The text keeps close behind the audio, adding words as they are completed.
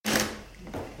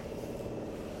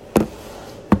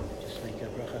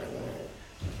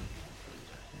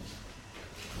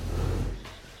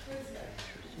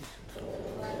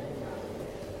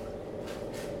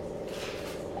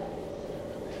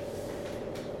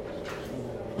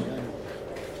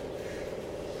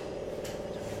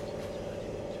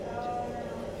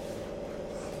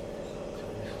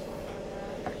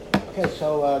Okay,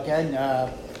 so again,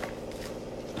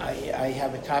 I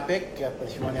have a topic, but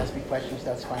if you want to ask me questions,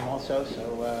 that's fine also. So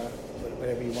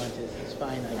whatever you want is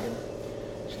fine. I can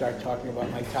start talking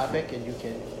about my topic, and you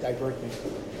can divert me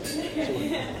to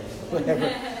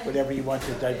whatever you want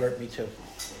to divert me to.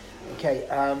 Okay,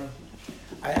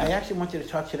 I actually wanted to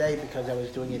talk today because I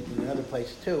was doing it in another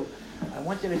place too. I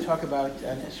wanted to talk about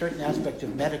a certain aspect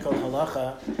of medical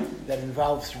halacha that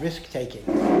involves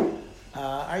risk-taking.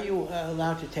 Are you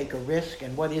allowed to take a risk,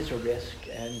 and what is a risk,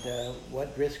 and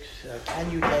what risks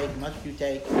can you take, must you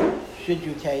take, should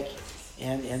you take,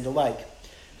 and the like.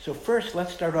 So first,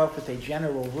 let's start off with a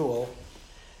general rule.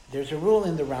 There's a rule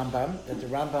in the Rambam that the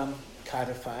Rambam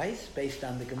codifies based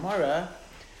on the Gemara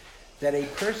that a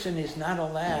person is not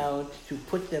allowed to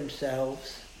put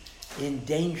themselves in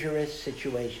dangerous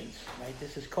situations. Right?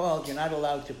 This is called, you're not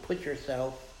allowed to put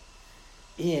yourself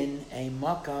in a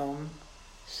makom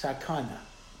sakana.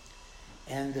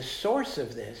 And the source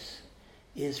of this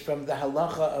is from the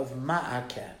halacha of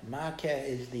ma'akeh. Ma'akeh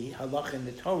is the halacha in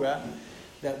the Torah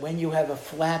that when you have a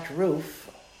flat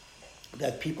roof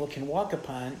that people can walk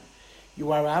upon,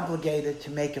 you are obligated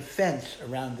to make a fence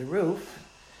around the roof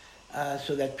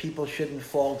so that people shouldn't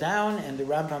fall down. And the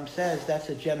Rambam says that's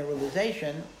a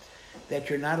generalization that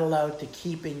you're not allowed to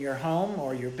keep in your home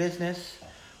or your business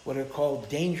what are called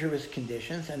dangerous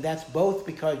conditions, and that's both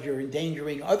because you're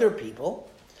endangering other people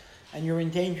and you're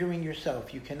endangering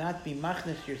yourself. You cannot be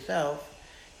machnis yourself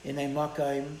in a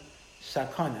makom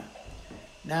sakana.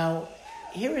 Now,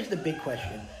 here is the big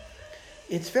question.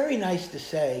 It's very nice to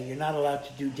say you're not allowed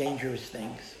to do dangerous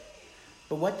things,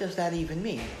 but what does that even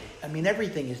mean? I mean,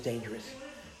 everything is dangerous.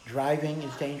 Driving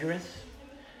is dangerous.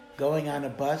 Going on a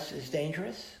bus is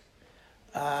dangerous.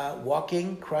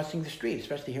 Walking, crossing the street,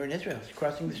 especially here in Israel,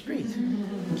 crossing the street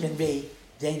can be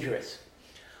dangerous.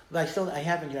 But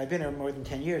I've been here more than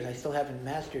 10 years, I still haven't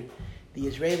mastered the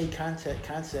Israeli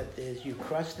concept is you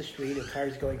cross the street, a car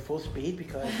is going full speed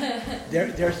because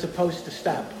they're supposed to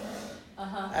stop.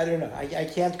 Uh-huh. I don't know. I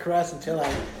can't cross until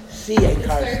I see a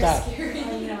car stop. Scary.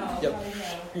 I know. Yep.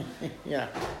 I know. Yeah,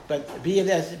 but be it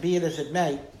as it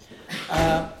may.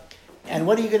 And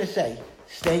what are you going to say?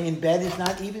 Staying in bed is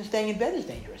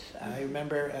dangerous. I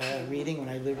remember reading when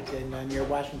I lived near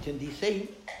Washington, D.C.,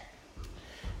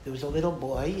 there was a little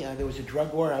boy, there was a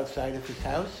drug war outside of his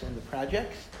house in the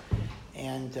projects,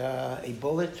 and a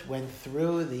bullet went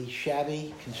through the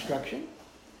shabby construction,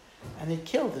 and it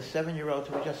killed the 7-year-old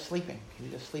who was just sleeping. He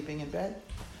was just sleeping in bed.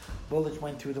 Bullets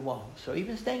went through the wall. So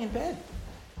even staying in bed,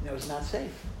 is not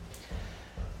safe.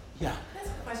 Yeah. That's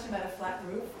a question about a flat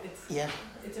roof.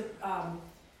 It's a...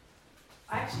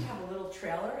 I actually have a little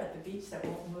trailer at the beach that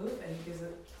won't move, and there's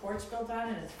a porch built on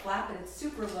it, and it's flat, but it's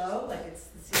super low, like the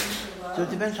ceilings are low. So it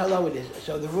depends how low it is.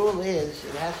 So the rule is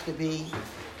it has to be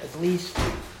at least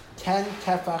 10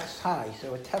 tefachs high.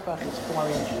 So a tefach is 4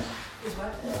 inches. Is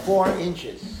what? 4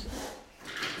 inches.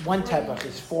 One tefach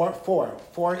is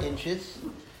 4 inches.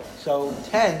 So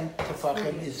 10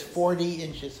 tefachim is 40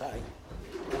 inches high.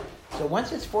 So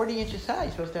once it's 40 inches high,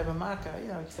 you're supposed to have a makkah.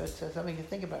 So it's something to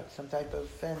think about, some type of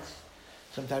fence.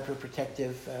 Some type of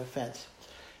protective fence.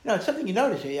 It's something you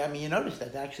notice. I mean, you notice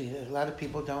that actually a lot of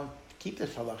people don't keep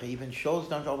this halacha. Even shuls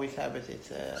don't always have it.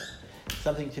 It's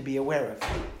something to be aware of.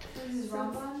 This is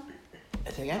Rambam?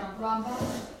 Say again? Rambam?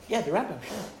 Yeah, the Rambam,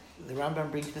 sure. The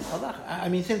Rambam brings this halacha. I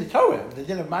mean, it's in the Torah. The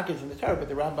din of makkah is in the Torah, but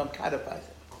the Rambam codifies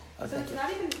it. So it's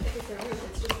not even if it's a roof,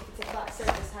 it's just if it's a flat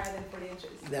surface higher than 40 inches.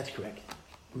 That's correct.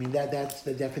 I mean, that's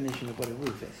the definition of what a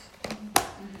roof is.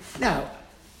 Mm-hmm. Now,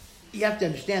 you have to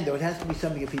understand, though, it has to be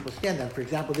something that people stand on. For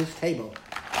example, this table.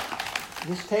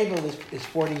 This table is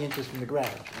 40 inches from the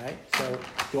ground, right? So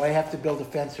do I have to build a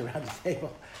fence around the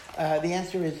table? The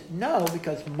answer is no,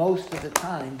 because most of the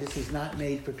time, this is not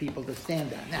made for people to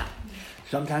stand on. Now,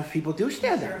 sometimes people do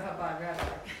stand on it.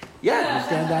 Yeah, you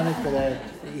stand on it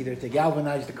for either to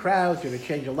galvanize the crowds or to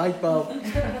change a light bulb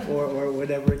or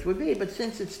whatever it would be. But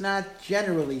since it's not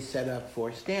generally set up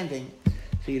for standing,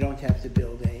 so you don't have to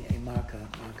build a makkah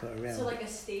around. So like a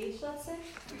stage, let's say?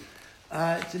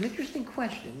 It's an interesting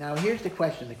question. Now, here's the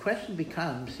question. The question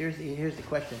becomes, here's the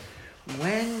question.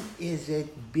 When is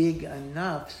it big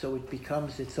enough so it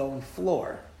becomes its own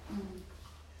floor?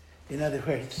 Mm-hmm. In other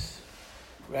words,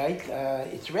 right?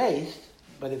 It's raised,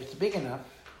 but if it's big enough,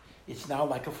 it's now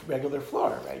like a regular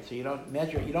floor, right? So you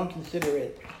don't consider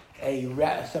it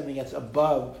something that's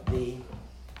above the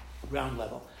ground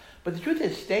level. But the truth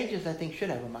is, stages, I think, should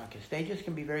have a makkah. Stages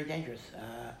can be very dangerous,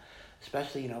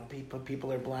 especially,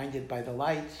 people are blinded by the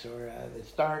lights, or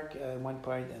it's dark in one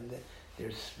part, and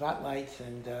there's spotlights,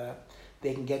 and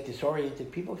they can get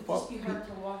disoriented. People fall. It'd just be hard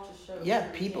to watch a show. Yeah,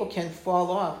 people can fall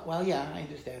off. Well, yeah, I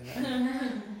understand that.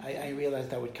 I realize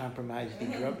that would compromise the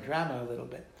drama a little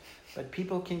bit. But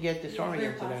people can get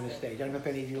disoriented on a stage. I don't know if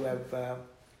any of you have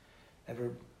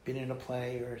ever been in a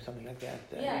play or something like that.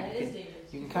 It is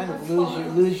dangerous. You can kind of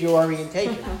lose your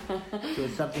orientation. So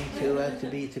it's something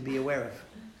to be aware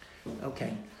of.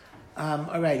 Okay.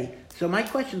 Alrighty. So my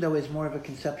question, though, is more of a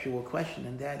conceptual question,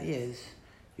 and that is,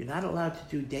 you're not allowed to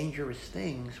do dangerous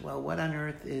things. Well, what on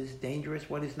earth is dangerous?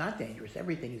 What is not dangerous?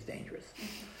 Everything is dangerous.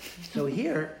 So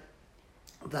here,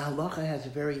 the halacha has a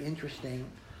very interesting,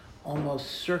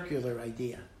 almost circular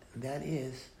idea. And that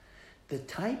is the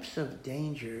types of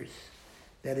dangers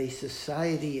that a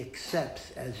society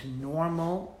accepts as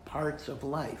normal parts of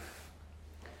life.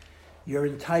 You're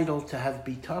entitled to have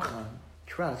bitachon,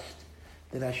 trust,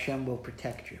 that Hashem will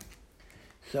protect you.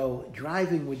 So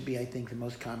driving would be, I think, the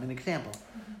most common example.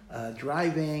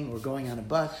 Driving or going on a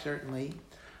bus, certainly,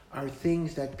 are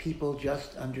things that people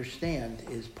just understand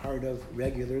is part of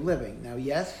regular living. Now,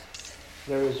 yes,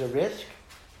 there is a risk.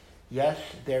 Yes,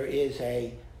 there is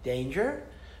a danger.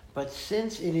 But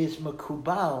since it is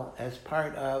makubal as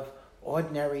part of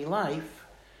ordinary life,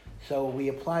 so we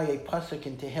apply a pasuk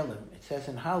in Tehillim. It says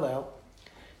in Hallel,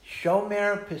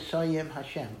 Shomer Pesoyim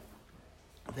Hashem.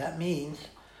 That means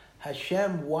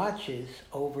Hashem watches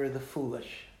over the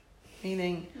foolish.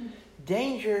 Meaning,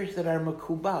 dangers that are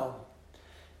makubal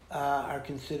are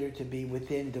considered to be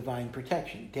within divine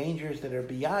protection. Dangers that are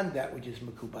beyond that which is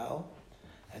makubal,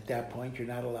 at that point you're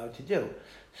not allowed to do.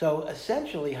 So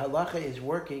essentially, halacha is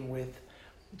working with,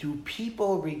 do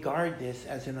people regard this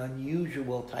as an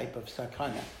unusual type of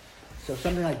sakana? So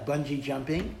something like bungee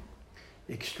jumping,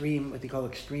 what they call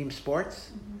extreme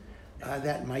sports,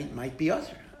 that might be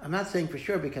usher. I'm not saying for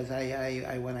sure, because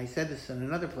I when I said this in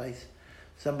another place,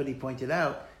 somebody pointed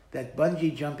out that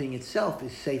bungee jumping itself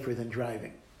is safer than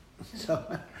driving.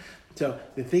 So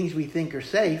the things we think are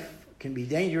safe can be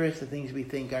dangerous. The things we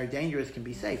think are dangerous can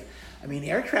be safe. I mean,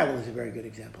 air travel is a very good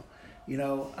example. You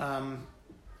know,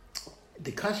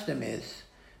 the custom is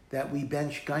that we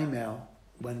bench gaimel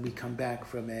when we come back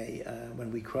from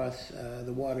when we cross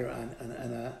the water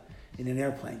in an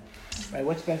airplane. Right?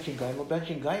 What's benching gaimel?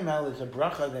 Benching gaimel is a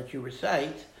bracha that you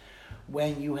recite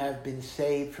when you have been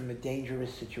saved from a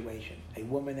dangerous situation. A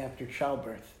woman after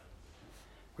childbirth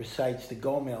recites the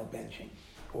gomel benching,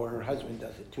 or her husband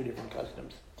does it, two different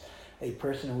customs. A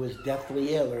person who is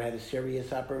deathly ill or had a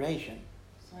serious operation.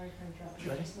 Sorry for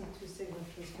interrupting. I just need two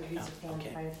signatures for visa form.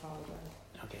 Okay. I apologize.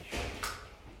 Okay, sure.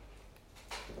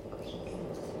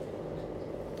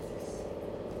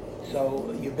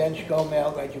 So you bench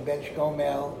gomel, right? You bench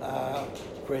gomel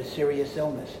for a serious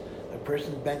illness. A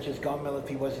person benches gomel if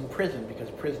he was in prison, because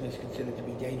prison is considered to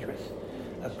be dangerous.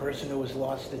 A person who was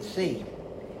lost at sea,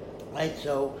 right?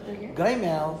 So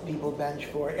gomel people bench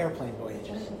for airplane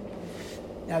voyages.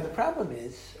 Now the problem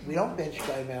is we don't bench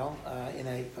gaimel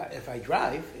if I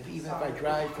drive, even if I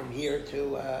drive from here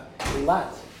to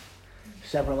Eilat,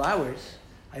 several hours,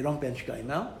 I don't bench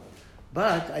gaimel,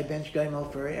 but I bench gaimel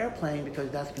for an airplane because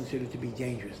that's considered to be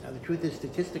dangerous. Now the truth is,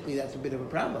 statistically, that's a bit of a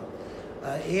problem.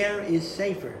 Air is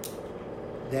safer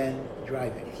than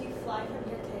driving. If you fly from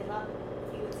here to Eilat,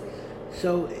 you would say.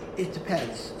 So it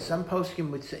depends. Some poskim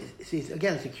would say,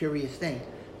 again, it's a curious thing.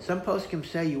 Some poskim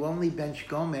say you only bench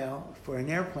gomel for an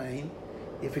airplane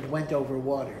if it went over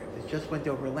water. If it just went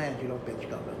over land, you don't bench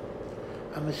gomel.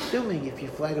 I'm assuming if you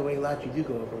fly to Eilat, you do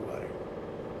go over water.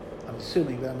 I'm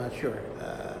assuming, but I'm not sure.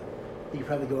 You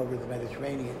probably go over the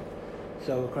Mediterranean.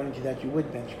 So according to that, you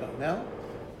would bench gomel.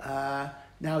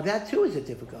 Now that too is a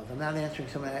difficult. I'm not answering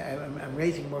some. I'm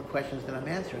raising more questions than I'm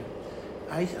answering.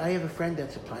 I have a friend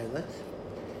that's a pilot.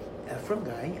 From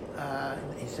Guy,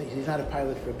 he's not a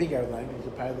pilot for a big airline, but he's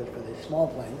a pilot for the small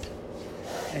planes.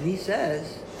 And he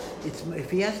says, if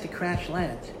he has to crash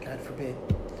land, God forbid,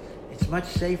 it's much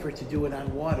safer to do it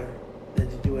on water than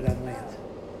to do it on land.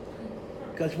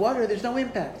 Because water, there's no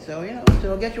impact. So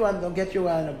so they'll get you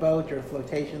on a boat or a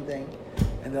flotation thing,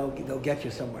 and they'll get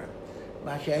you somewhere.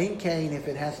 Masha'in Kain, if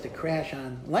it has to crash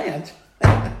on land,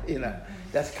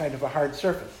 that's kind of a hard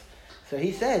surface. So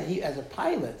he said, as a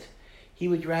pilot, he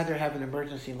would rather have an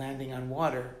emergency landing on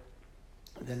water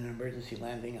than an emergency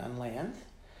landing on land.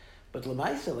 But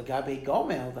l'maisa, l'gabe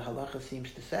gomel, the halacha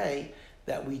seems to say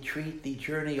that we treat the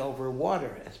journey over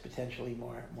water as potentially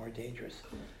more dangerous.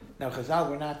 Now, Chazal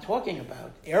were not talking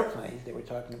about airplanes, they were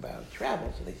talking about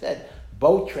travel. So they said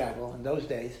boat travel in those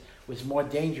days was more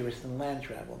dangerous than land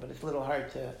travel, but it's a little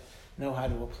hard to know how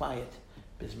to apply it,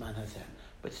 bisman hazeh.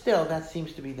 But still, that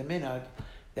seems to be the minhag,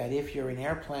 that if you're in an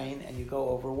airplane and you go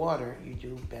over water, you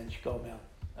do bench gomel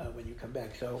when you come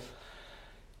back. So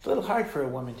It's a little hard for a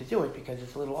woman to do it because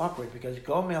it's a little awkward, because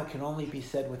gomel can only be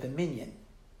said with a minyan.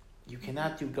 You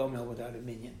cannot do gomel without a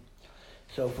minyan.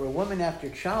 So for a woman after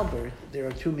childbirth, there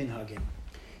are two minhagim.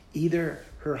 Either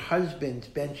her husband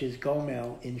benches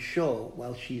gomel in shul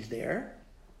while she's there,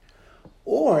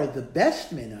 or the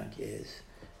best minhag is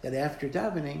that after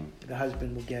davening, the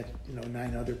husband will get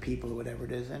 9 other people or whatever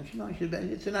it is, and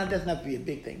it doesn't have to be a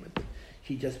big thing, but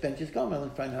she just benches gomel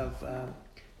in front of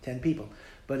 10 people.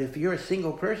 But if you're a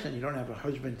single person, you don't have a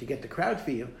husband to get the crowd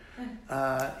for you,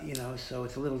 so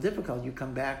it's a little difficult. You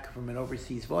come back from an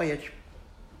overseas voyage,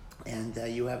 and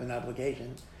you have an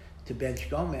obligation to bench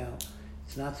gomel.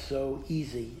 It's not so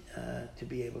easy to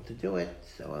be able to do it,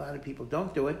 so a lot of people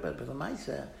don't do it, but the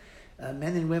Maisa,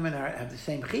 men and women have the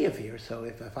same chiyuv here, so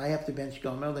if I have to bench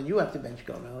gomel, then you have to bench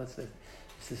gomel.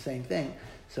 It's the same thing.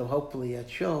 So hopefully at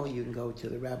shul, you can go to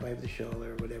the rabbi of the shul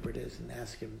or whatever it is and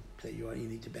ask him, say you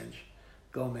need to bench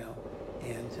gomel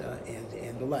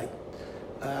and the like.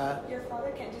 Your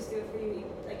father can't just do it for you,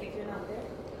 like if you're not there?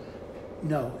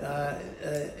 No,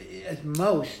 at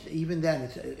most, even then,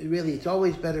 it's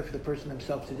always better for the person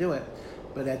himself to do it.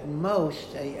 But at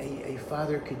most, a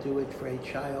father could do it for a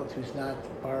child who's not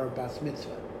bar or bas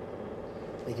mitzvah.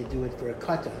 They could do it for a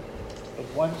katan. But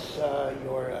once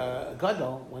you're a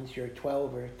gadol, once you're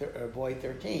 12 or a boy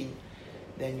 13,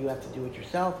 then you have to do it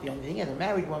yourself. The only thing is, a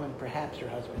married woman, perhaps her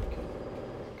husband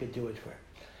could do it for her.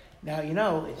 Now,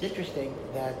 it's interesting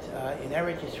that in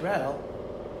Eretz Yisrael,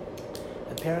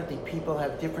 apparently people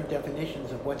have different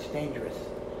definitions of what's dangerous.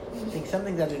 I think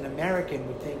something that an American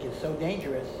would think is so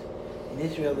dangerous, in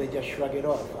Israel they just shrug it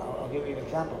off. I'll give you an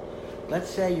example. Let's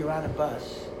say you're on a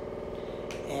bus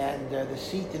and the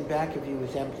seat in back of you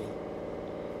is empty.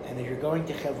 And as you're going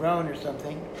to Hebron or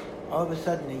something, all of a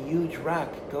sudden a huge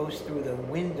rock goes through the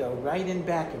window right in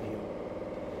back of you,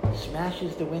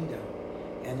 smashes the window,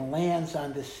 and lands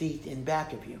on the seat in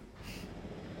back of you.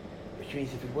 Which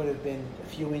means if it would have been a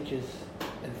few inches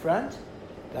in front,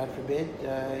 God forbid,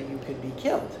 you could be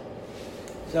killed.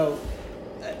 So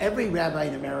every rabbi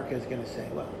in America is going to say,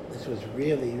 well, this was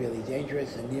really, really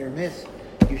dangerous, a near miss,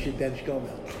 you should bench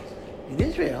gomel. In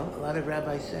Israel, a lot of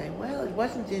rabbis say, well, it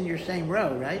wasn't in your same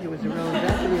row, right? It was a row in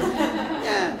back of you.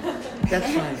 Yeah,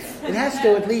 that's fine. It has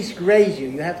to at least graze you.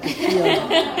 You have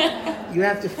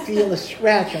to feel a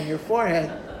scratch on your forehead.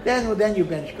 Then you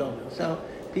bench gomel. So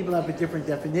people have a different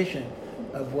definition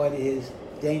of what is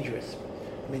dangerous.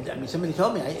 I mean, somebody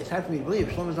told me, it's hard for me to believe,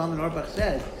 Shlomo Zalman Auerbach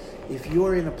said, if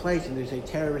you're in a place and there's a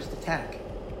terrorist attack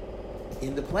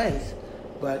in the place,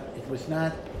 but it was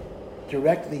not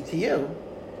directly to you,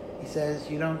 he says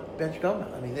you don't bench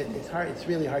gomel. I mean, it's hard. It's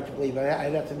really hard to believe.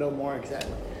 I'd have to know more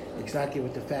exactly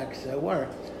what the facts were,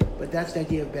 but that's the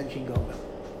idea of benching gomel.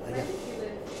 Where did he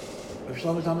live?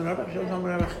 Shlomo Zalman Auerbach. Shlomo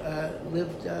Zalman Auerbach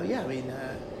lived.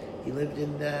 He lived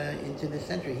into this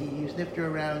century. He was nifter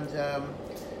around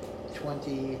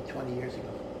 20 years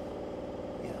ago.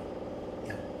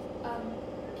 Yeah.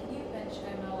 Can you bench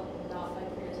gomel not by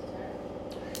Kriyas Torah?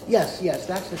 Yes,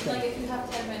 that's the thing. Like if you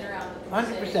have 10 men around.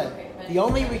 100%. Okay, the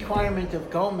only requirement of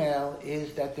gomel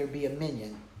is that there be a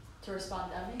minyan. To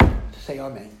respond to Amen? To say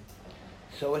Amen.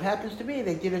 So it happens to be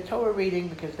they did a Torah reading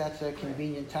because that's a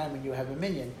convenient time when you have a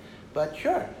minyan. But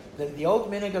sure, the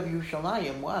old minhag of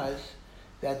Yerushalayim was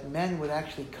that men would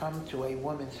actually come to a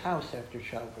woman's house after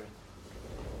childbirth.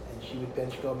 And she would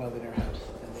bench gomel in her house,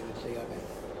 and they would say Amen.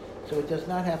 So it does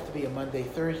not have to be a Monday,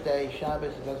 Thursday,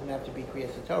 Shabbos. It doesn't have to be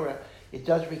Kriyas Torah. It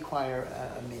does require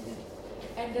a minyan.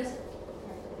 And does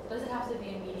it have to be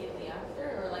immediately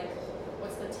after, or like,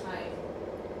 what's the time?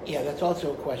 Yeah, that's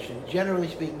also a question. Generally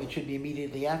speaking, it should be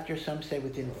immediately after. Some say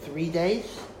within 3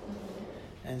 days,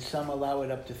 and some allow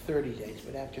it up to 30 days.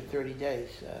 But after 30 days,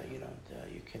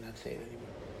 you cannot say it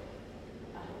anymore.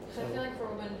 So I feel like for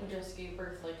a woman who just gave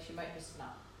birth, like she might just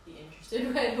not be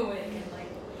interested right away, and like.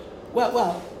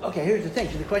 Well. Okay. Here's the thing.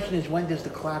 So the question is, when does the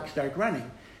clock start running?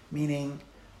 Meaning,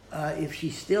 if she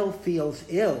still feels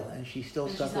ill and she's still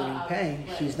suffering pain,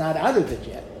 she's not out of it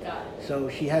yet. Got it. So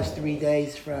she has 3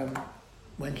 days from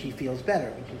when she feels better,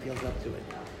 when she feels up to it,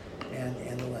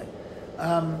 and the like.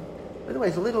 By the way,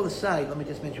 as a little aside, let me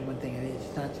just mention one thing. I mean,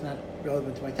 it's not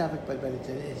relevant to my topic, but it's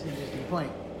an interesting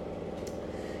point.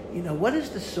 What is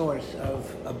the source of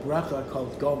a bracha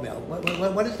called gomel?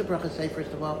 What does the bracha say,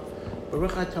 first of all?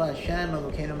 Baruch atah Hashem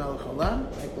Elokeinu melech haolam,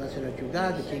 like blessed art you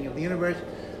God, the King of the universe,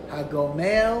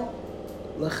 hagomel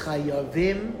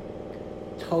l'chayavim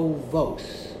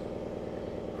tovos,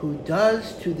 who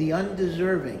does to the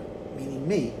undeserving, meaning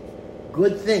me,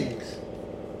 good things.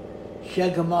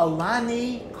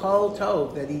 Shegamalani kol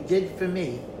tov, that he did for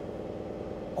me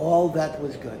all that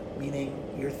was good. Meaning,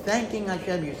 you're thanking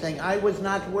Hashem, you're saying, I was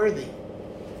not worthy,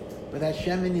 but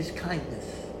Hashem in His kindness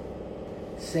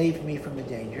saved me from a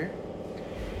danger.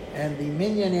 And the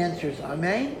minyan answers,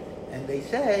 Amen, and they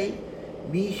say,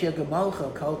 Misha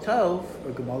Gamalcha Kol Tov,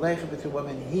 or Gamalecha, if it's a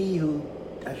woman, He who,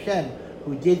 Hashem,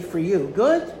 who did for you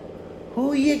good,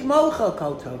 Hu Yigmolcha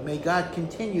Kol Tov, may God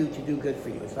continue to do good for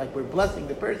you. It's like we're blessing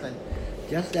the person,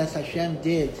 just as Hashem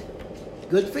did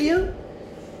good for you.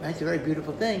 Right? It's a very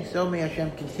beautiful thing. So may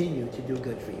Hashem continue to do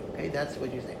good for you. Okay, that's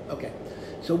what you're saying. Okay,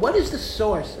 so what is the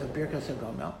source of Birkas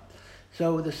HaGomel?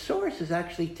 So the source is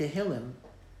actually Tehillim,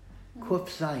 Kuf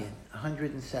Zayin,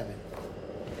 107.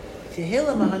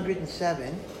 Tehillim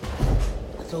 107,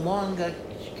 it's a long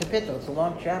kapitel, it's a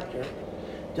long chapter.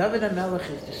 David HaMelech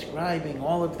is describing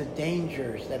all of the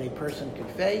dangers that a person could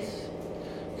face.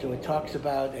 So it talks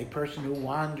about a person who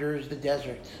wanders the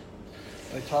desert.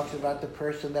 Or it talks about the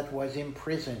person that was in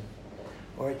prison.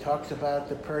 Or it talks about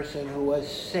the person who was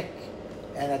sick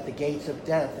and at the gates of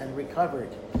death and recovered.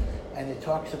 And it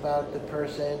talks about the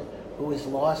person who was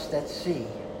lost at sea.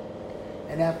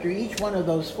 And after each one of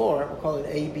those four, we'll call it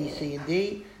A, B, C, and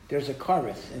D, there's a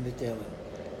chorus in the Tehillim.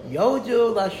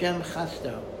 Yodu Lashem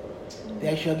Chasto.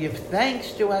 They shall give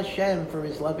thanks to Hashem for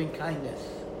His loving kindness.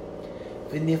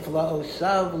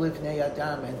 V'nifla'osav livnei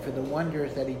Adam, and for the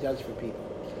wonders that He does for people.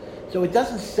 So it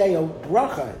doesn't say a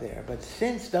bracha there, but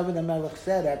since David HaMelech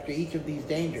said after each of these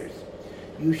dangers,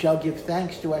 you shall give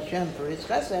thanks to Hashem for His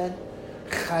chesed,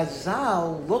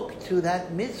 Chazal look to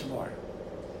that mizmor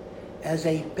as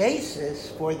a basis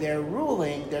for their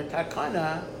ruling, their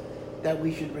takana, that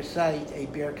we should recite a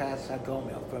Birkas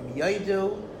HaGomel from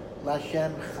Yodu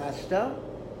Lashem Chasto.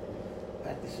 In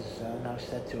fact, this is now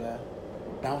set to a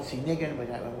bouncy niggin, which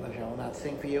I will not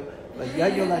sing for you. But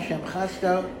Yodu Lashem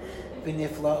Chasto,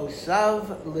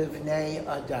 V'nifla'osav livnei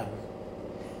Adam.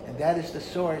 And that is the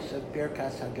source of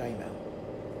Birkas HaGomel.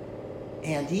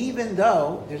 And even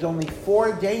though there's only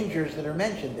 4 dangers that are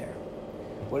mentioned there.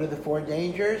 What are the 4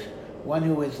 dangers? One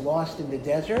who is lost in the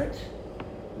desert,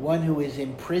 one who is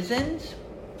imprisoned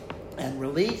and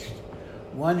released,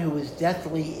 one who is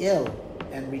deathly ill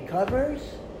and recovers,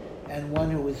 and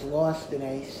one who is lost in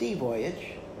a sea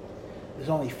voyage. There's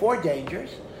only 4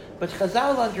 dangers, but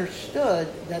Chazal understood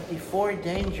that the 4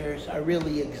 dangers are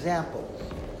really examples.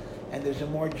 And there's a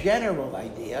more general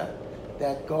idea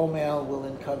that Gomel will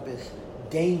encompass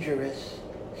dangerous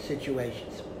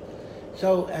situations.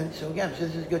 So again,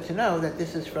 this is good to know that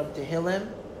this is from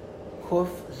Tehillim, Kuf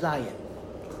Zayin.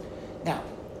 Now,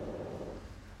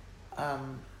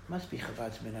 must be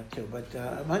Chabad's minhag too, but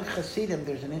among Hasidim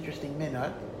there's an interesting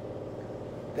minhag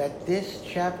that this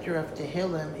chapter of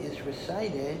Tehillim is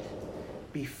recited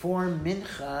before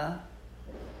Mincha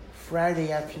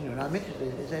Friday afternoon. I'm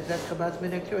interested, is that Chabad's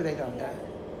minhag too, or they don't?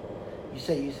 You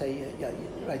say, yeah,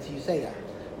 right, so you say that.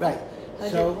 Right,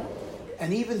 so,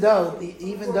 and even though,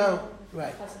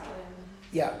 right,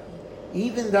 yeah,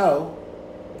 even though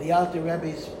the Alter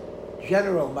Rebbe's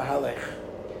general mahalech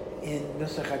in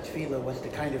Nusach HaTfilah was to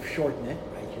kind of shorten it,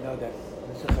 right? You know that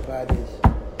Nusach Chabad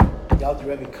is, the Alter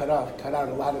Rebbe cut out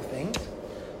a lot of things,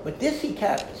 but this he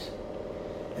kept.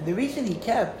 And the reason he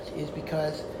kept is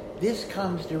because this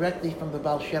comes directly from the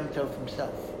Baal Shem Tov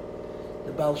himself.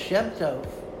 The Baal Shem Tov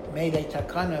made a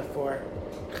takana for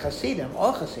Chasidim,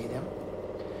 all Chasidim,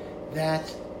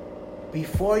 that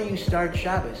before you start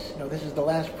Shabbos, this is the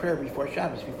last prayer before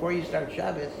Shabbos, before you start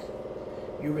Shabbos,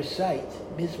 you recite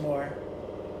Mizmor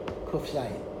Kuf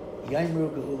Zayin, Yaimru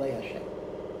Geulei Hashem.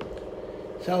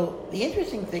 So the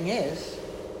interesting thing is,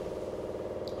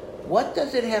 what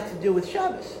does it have to do with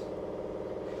Shabbos?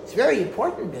 It's very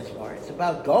important, Mizmor. It's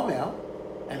about Gomel,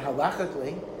 and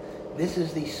halachically, this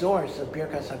is the source of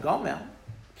Birkas HaGomel.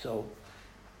 So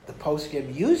the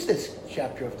poskim use this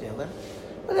chapter of Tehillim,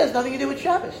 but it has nothing to do with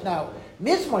Shabbos. Now,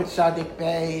 Mizmor Tzadik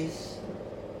Beis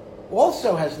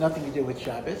also has nothing to do with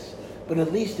Shabbos, but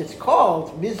at least it's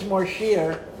called Mizmor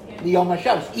Shir Liyom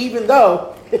HaShabbos, even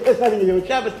though it has nothing to do with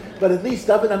Shabbos, but at least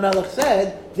David HaMelech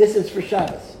said, this is for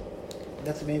Shabbos.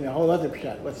 That's maybe a whole other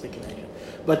pshat. What's the connection?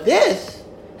 But this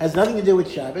has nothing to do with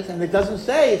Shabbos, and it doesn't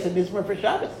say it's a Mizmor for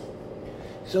Shabbos.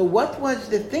 So what was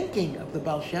the thinking of the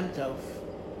Baal Shem Tov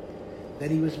that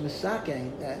he was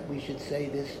misakein that we should say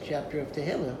this chapter of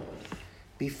Tehillim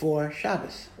before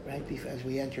Shabbos, right? As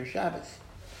we enter Shabbos.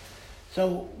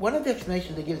 So one of the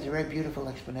explanations he gives is a very beautiful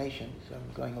explanation. So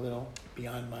I'm going a little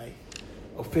beyond my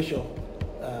official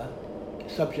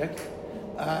subject.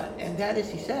 And that is,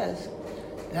 he says,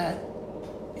 that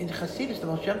in Chassidus, the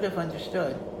Baal Shem Tov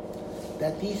understood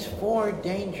that these 4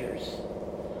 dangers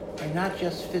are not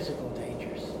just physical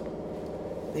dangers.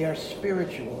 They are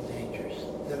spiritual dangers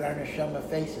that our neshama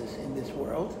faces in this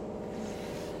world.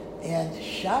 And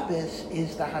Shabbos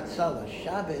is the Hatzalah.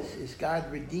 Shabbos is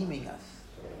God redeeming us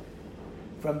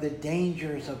from the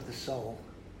dangers of the soul.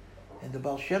 And the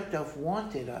Baal Shem Tov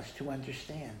wanted us to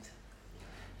understand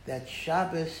that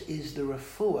Shabbos is the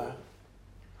refuah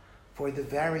for the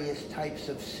various types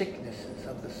of sicknesses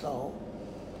of the soul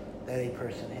that a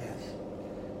person has.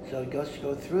 So it goes to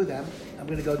go through them. I'm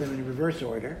going to go them in reverse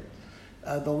order.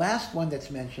 The last one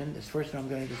that's mentioned, this first one I'm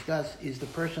going to discuss, is the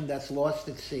person that's lost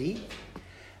at sea.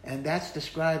 And that's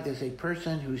described as a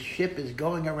person whose ship is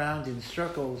going around in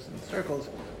circles and circles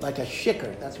like a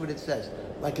shikker. That's what it says,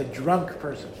 like a drunk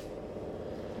person.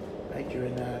 Right? You're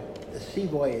in a sea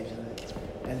voyage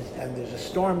and there's a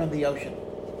storm in the ocean.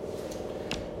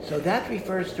 So that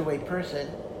refers to a person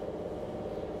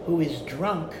who is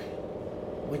drunk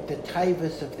with the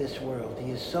taivas of this world. He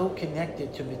is so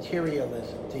connected to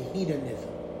materialism, to hedonism,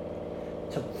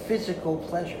 to physical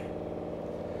pleasure,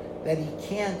 that he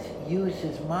can't use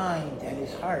his mind and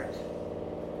his heart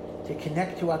to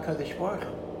connect to HaKadosh Baruch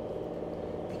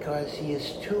Hu, because he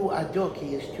is too aduk,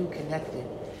 he is too connected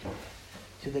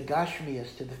to the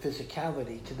gashmias, to the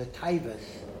physicality, to the taivas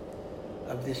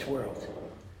of this world.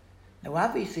 Now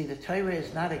obviously the Torah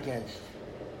is not against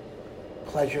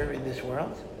pleasure in this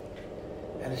world,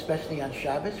 and especially on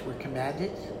Shabbos we're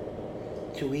commanded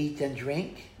to eat and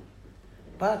drink.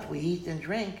 But we eat and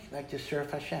drink like to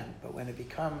serve Hashem. But when it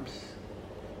becomes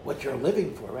what you're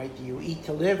living for, right? Do you eat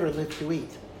to live or live to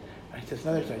eat? Right? There's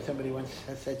another story. Somebody once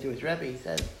said to his Rebbe, he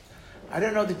says, I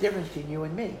don't know the difference between you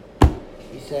and me.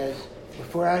 He says,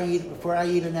 before I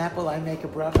eat an apple, I make a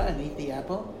bracha and eat the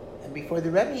apple. And before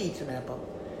the Rebbe eats an apple,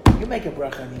 you make a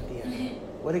bracha and eat the apple.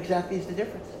 What exactly is the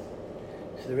difference?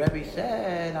 So the Rebbe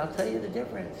said, I'll tell you the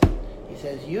difference. He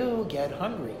says, you get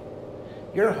hungry.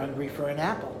 You're hungry for an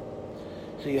apple.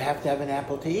 So you have to have an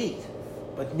apple to eat.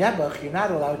 But nebuch, you're not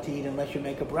allowed to eat unless you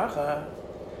make a bracha.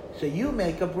 So you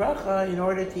make a bracha in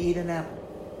order to eat an apple.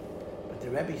 But the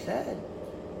Rebbe said,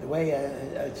 the way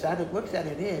a tzaddik looks at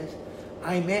it is,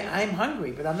 I'm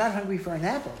hungry, but I'm not hungry for an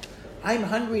apple. I'm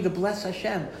hungry to bless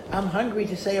Hashem. I'm hungry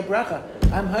to say a bracha.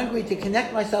 I'm hungry to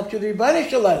connect myself to the Rebbeinu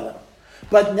Shalom.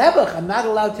 But nebuch, I'm not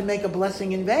allowed to make a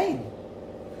blessing in vain.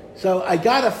 So I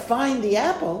got to find the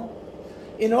apple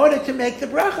in order to make the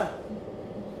bracha.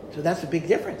 So that's a big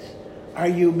difference. Are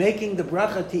you making the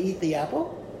bracha to eat the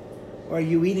apple? Or are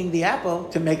you eating the apple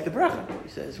to make the bracha? He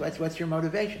says, what's your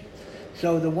motivation?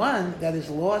 So the one that is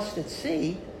lost at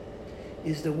sea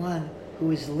is the one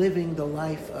who is living the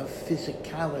life of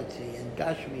physicality and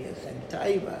gashmias and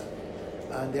taiva.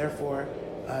 And therefore,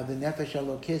 the nefesh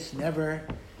elokis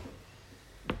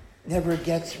never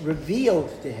gets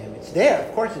revealed to him. It's there,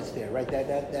 of course it's there, right?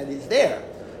 That is there.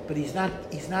 But he's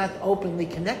not openly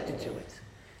connected to it.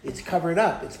 It's covered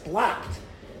up. It's blocked.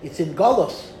 It's in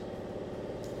Golos.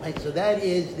 Right? So that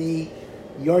is the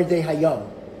Yordei Hayom,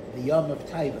 the Yom of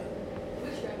Taiva.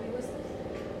 Which Rebbe was this?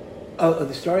 Oh,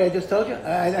 the story I just told you?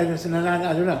 I don't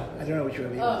know. I don't know which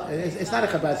Rebbe it was. It's not a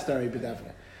Chabad story, but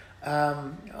definitely.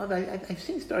 I've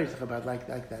seen stories of Chabad like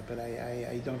that, but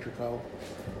I don't recall.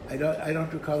 I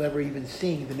don't recall ever even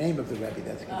seeing the name of the Rebbe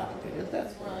that's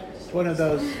connected. It's one of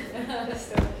those.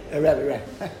 Rebbe,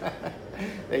 right?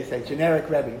 They say generic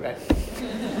Rebbe, right?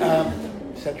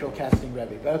 Central casting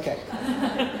Rebbe. Okay.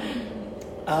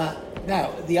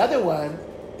 Now the other one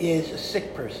is a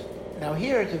sick person. Now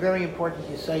here it's a very important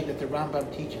yesod that the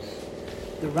Rambam teaches.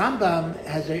 The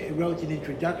Rambam wrote an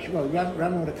introduction. Well,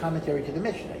 Rambam wrote a commentary to the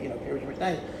Mishnah,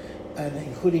 and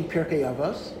including Pirkei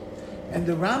Avos, and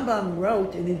the Rambam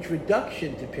wrote an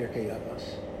introduction to Pirkei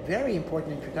Avos. Very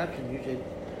important introduction. You should,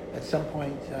 at some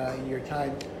point in your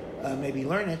time, maybe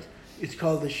learn it. It's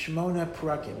called the Shmona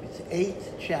Perakim. It's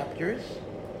 8 chapters.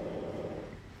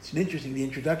 It's interesting. The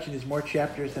introduction is more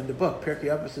chapters than the book. Pirkei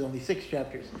Avos is only 6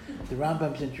 chapters. The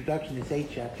Rambam's introduction is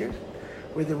 8 chapters,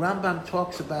 where the Rambam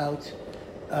talks about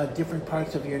different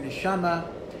parts of your neshama,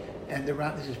 and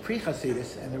this is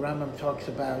pre-Hasidus, and the Rambam talks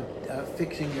about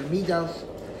fixing your midos,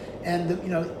 and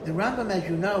the Rambam, as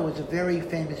you know, is a very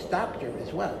famous doctor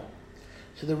as well.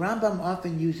 So the Rambam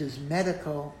often uses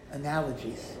medical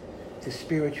analogies to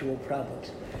spiritual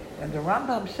problems, and the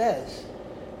Rambam says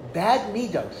bad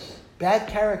midos, bad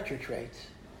character traits,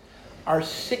 are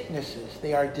sicknesses.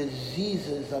 They are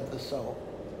diseases of the soul.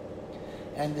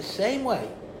 And the same way,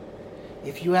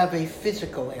 if you have a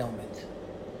physical ailment,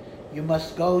 you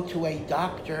must go to a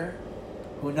doctor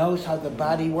who knows how the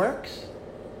body works.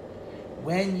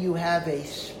 When you have a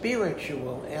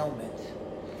spiritual ailment,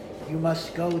 you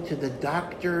must go to the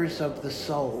doctors of the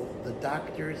soul, the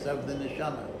doctors of the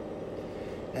neshama.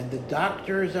 And the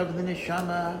doctors of the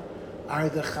neshama are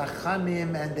the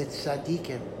Chachamim and the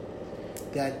Tzadikim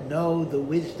that know the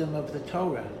wisdom of the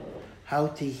Torah, how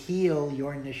to heal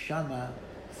your neshama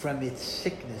from its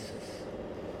sicknesses.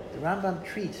 The Rambam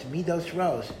treats midos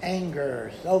ros,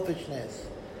 anger, selfishness,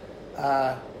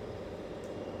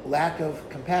 lack of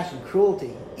compassion,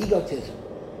 cruelty, egotism.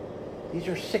 These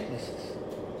are sicknesses.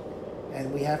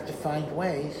 And we have to find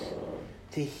ways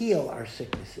to heal our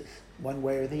sicknesses, one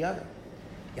way or the other.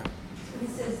 Yeah. So he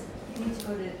says you need to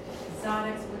go to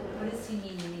Tzaddiks. What does he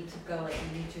mean you need to go? Like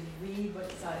you need to read what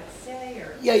Tzaddiks say?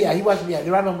 Or He wasn't,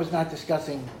 the Rambam was not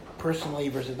discussing personally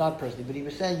versus not personally, but he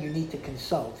was saying you need to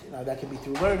consult. That can be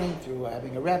through learning, through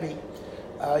having a Rebbe.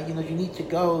 You need to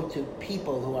go to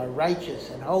people who are righteous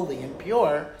and holy and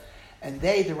pure, and the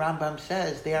Rambam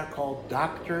says, they are called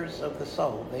doctors of the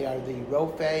soul. They are the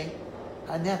Rofei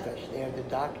HaNefesh. They are the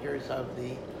doctors of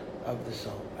the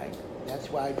soul, right?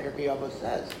 That's why Pirkei Avos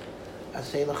says,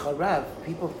 Aseh Lecha Rav.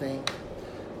 People think,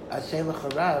 Aseh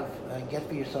Lecha Rav, get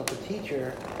for yourself a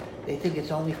teacher. They think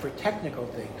it's only for technical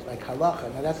things, like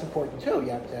halacha. Now that's important too.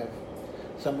 You have to have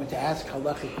someone to ask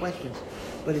halachic questions.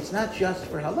 But it's not just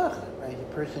for halacha, right? A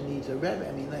person needs a rebbe.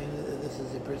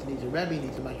 A person needs a rebbe,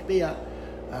 needs a mashgiach,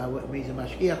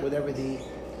 whatever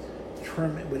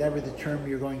the term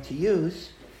you're going to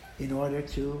use, in order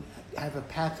to have a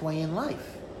pathway in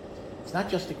life. It's not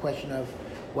just a question of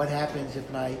what happens if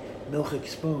my milchik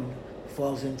spoon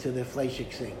falls into the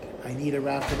fleishik sink. I need a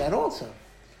rav for that also.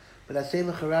 But Aseh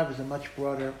Lecha Rav is a much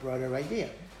broader idea.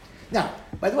 Now,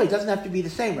 by the way, it doesn't have to be the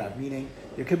same Rav, meaning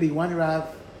there could be one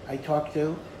Rav I talk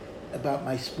to about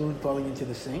my spoon falling into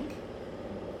the sink,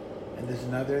 and there's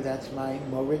another that's my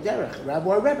Moreh Derech, Rav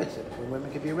or Rebbetzin. For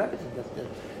women could be a Rebbetzin,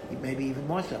 maybe even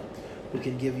more so, who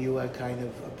can give you a kind of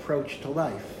approach to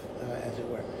life, as it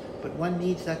were. But one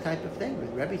needs that type of thing.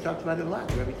 Rebbe talked about it a lot.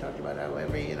 Rebbe talked about how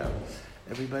everybody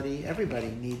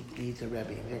needs a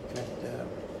Rebbe. In fact,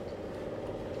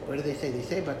 what do they say? They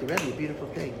say about the Rebbe a beautiful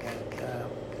thing. And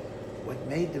what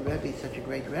made the Rebbe such a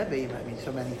great Rebbe,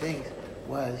 so many things,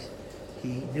 was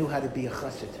he knew how to be a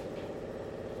chassid.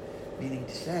 Meaning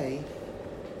to say,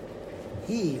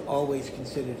 he always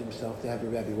considered himself to have a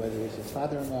Rebbe, whether it was his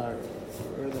father-in-law or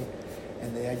early.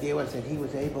 And the idea was that he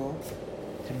was able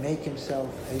to make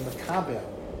himself a makabel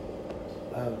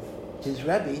of his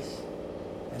Rebbes,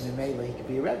 and then maybe he could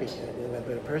be a Rebbe.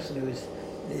 But a person who is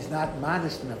not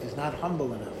modest enough, is not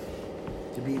humble enough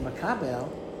to be makabel,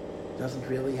 doesn't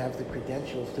really have the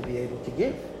credentials to be able to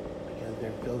give, because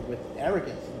they're filled with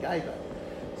arrogance and gaiva.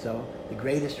 So the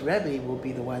greatest Rebbe will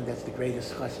be the one that's the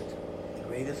greatest chassid. The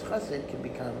greatest chassid can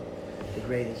become the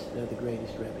greatest Rebbe.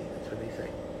 That's what they say.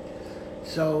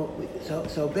 So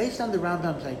based on the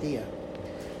Rambam's idea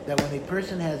that when a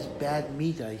person has bad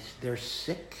midas, they're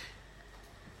sick.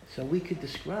 So we could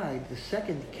describe the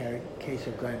second case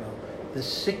of Gaimo. The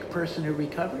sick person who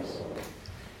recovers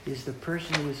is the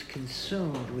person who is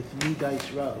consumed with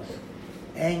midas ros,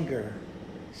 anger,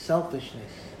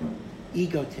 selfishness,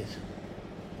 egotism,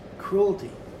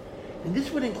 cruelty. And this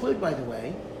would include, by the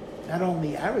way, not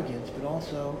only arrogance, but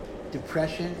also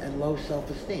depression and low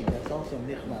self-esteem. That's also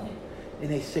nichmal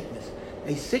in a sickness.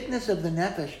 A sickness of the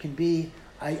nefesh can be,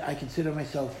 I consider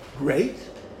myself great,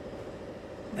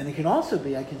 and it can also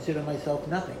be, I consider myself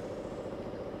nothing.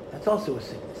 That's also a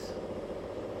sickness.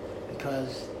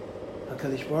 Because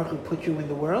HaKadosh Baruch Hu put you in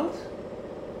the world,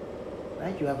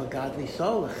 right? You have a godly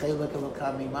soul, a chelek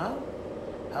elokam mimal.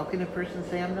 How can a person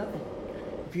say I'm nothing?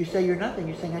 If you say you're nothing,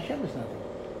 you're saying Hashem is nothing.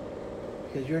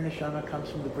 Because your neshama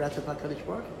comes from the breath of HaKadosh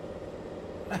Baruch Hu.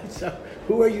 Right? So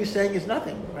who are you saying is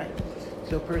nothing, right?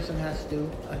 So a person has to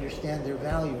understand their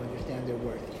value, understand their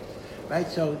worth. Right?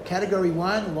 So category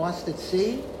 1, lost at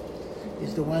sea,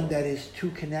 is the one that is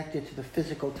too connected to the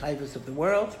physical tivus of the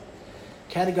world.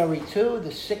 Category 2,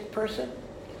 the sick person,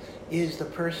 is the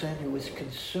person who is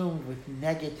consumed with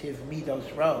negative midos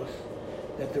ros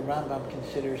that the Rambam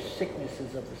considers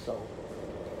sicknesses of the soul.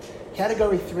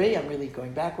 Category 3, I'm really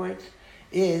going backwards,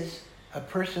 is a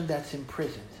person that's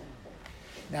imprisoned.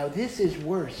 Now this is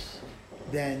worse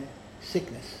than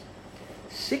sickness.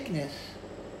 Sickness,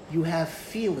 you have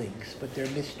feelings, but they're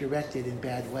misdirected in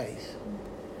bad ways.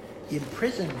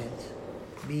 Imprisonment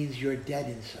means you're dead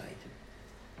inside.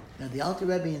 Now the Alter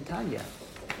Rebbe in Tanya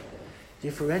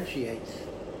differentiates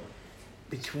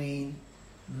between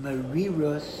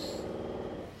merirus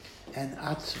and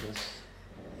atzvus.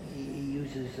 He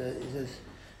uses, he says,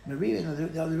 the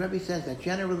Rebbe says that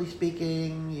generally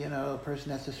speaking, a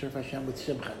person has to serve Hashem with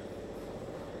simcha.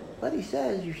 But he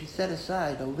says you should set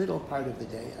aside a little part of the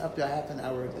day, up to half an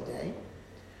hour of the day,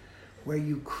 where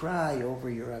you cry over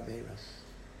your averos.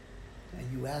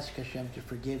 And you ask Hashem to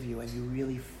forgive you, and you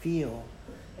really feel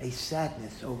a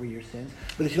sadness over your sins,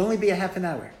 but it should only be a half an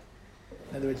hour.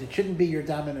 In other words, it shouldn't be your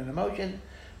dominant emotion,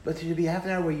 but it should be half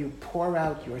an hour where you pour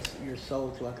out your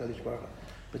soul to HaKadosh Baruch Hu.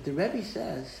 But the Rebbe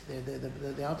says,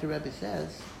 the Alter Rebbe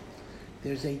says,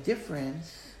 there's a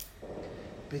difference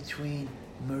between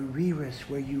mariris,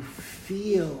 where you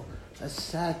feel a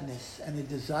sadness and a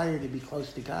desire to be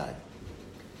close to God,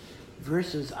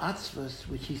 versus atzvus,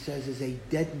 which he says is a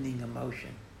deadening emotion,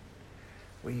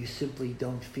 where you simply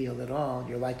don't feel at all.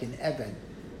 You're like an even.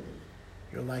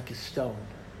 You're like a stone.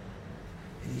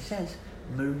 And he says,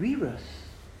 mariris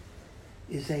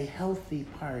is a healthy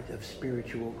part of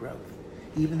spiritual growth,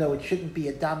 even though it shouldn't be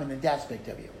a dominant aspect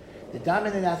of you. The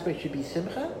dominant aspect should be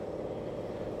simcha,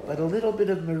 but a little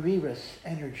bit of mariris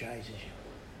energizes you.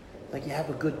 Like you have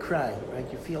a good cry, right?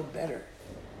 You feel better.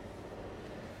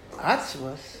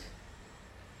 Atzvus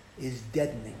is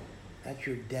deadening. That's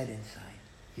your dead inside.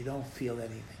 You don't feel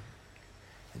anything.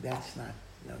 And that's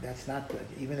not good.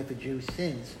 Even if a Jew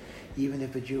sins, even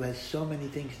if a Jew has so many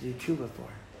things to do tshuva for,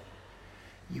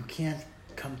 you can't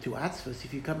come to atzvus.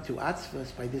 If you come to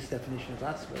atzvus by this definition of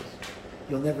atzvus,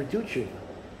 you'll never do tshuva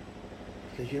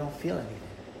because you don't feel anything.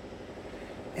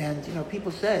 And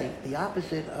people say the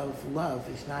opposite of love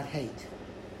is not hate.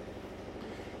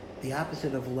 The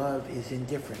opposite of love is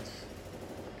indifference.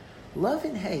 Love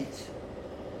and hate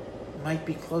might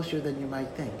be closer than you might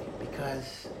think,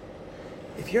 because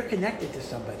if you're connected to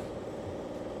somebody,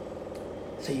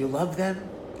 say you love them,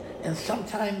 and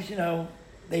sometimes,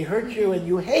 they hurt you and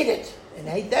you hate it, and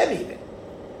hate them even,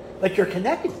 but you're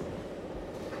connected.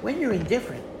 When you're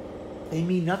indifferent, they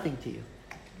mean nothing to you.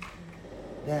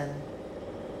 Then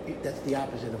that's the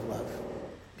opposite of love,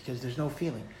 because there's no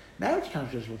feeling. Marriage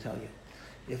counselors will tell you,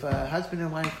 if a husband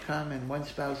and wife come and one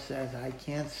spouse says, I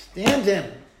can't stand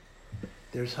him,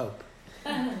 there's hope.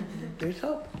 There's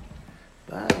hope.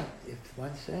 But if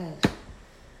one says,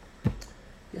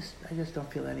 I just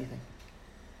don't feel anything.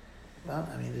 Well,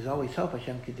 there's always hope.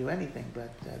 Hashem could do anything,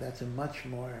 but that's a much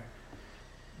more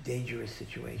dangerous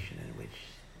situation in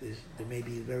which there may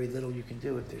be very little you can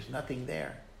do. If there's nothing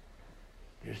there,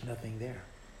 there's nothing there.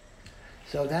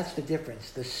 So that's the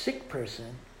difference. The sick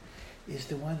person is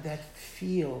the one that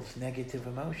feels negative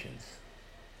emotions.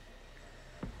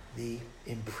 The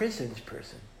imprisoned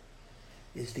person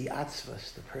is the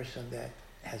atzvus, the person that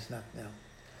has not known.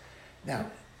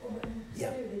 Now,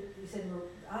 yeah. You said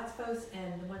atzvus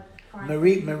and what?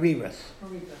 Mariris.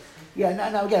 Yeah,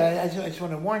 now again, I just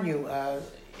want to warn you,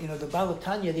 the Baal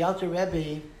Tanya, the Alter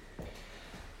Rebbe,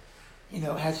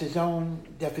 has his own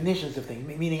definitions of things.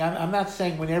 Meaning, I'm not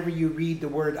saying whenever you read the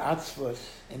word atzvus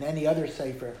in any other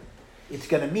sefer, it's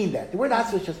going to mean that. The word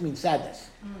atzvus just means sadness.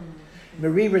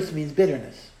 Mariris means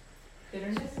bitterness.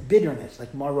 Bitterness? Bitterness,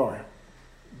 like maror.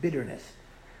 Bitterness.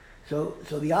 So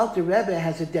the Alter Rebbe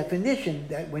has a definition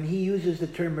that when he uses the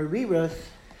term mariris,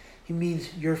 he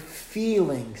means you're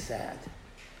feeling sad.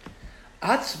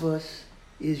 Atzvus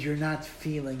is you're not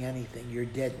feeling anything, you're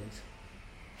deadened.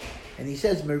 And he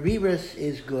says mariris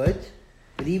is good,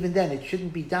 but even then it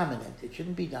shouldn't be dominant. It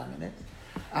shouldn't be dominant.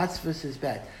 Atzvus is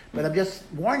bad. But I'm just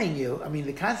warning you,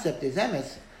 the concept is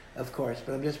emes, of course,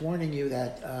 but I'm just warning you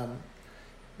that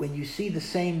when you see the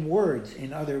same words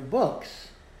in other books,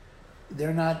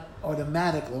 they're not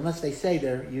automatically, unless they say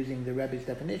they're using the Rebbe's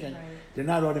definition, right. They're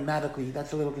not automatically,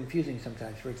 that's a little confusing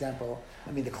sometimes. For example,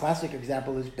 the classic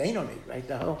example is Benoni, right?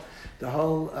 The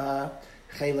whole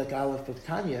Chelek Aleph of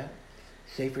Tanya,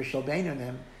 Sefer Shel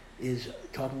Beinonim, is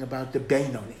talking about the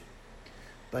Benoni.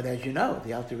 But as you know,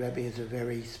 the Alter Rebbe has a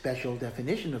very special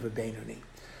definition of a Benoni.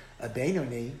 A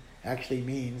Benoni actually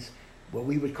means what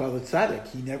we would call a tzaddik.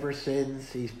 He never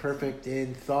sins, he's perfect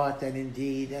in thought and in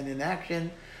deed and in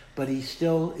action, but he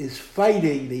still is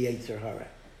fighting the Yetzer Hara.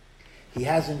 He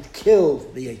hasn't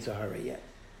killed the Yetzer Hara yet.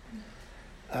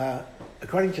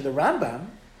 According to the Rambam,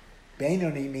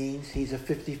 Benoni means he's a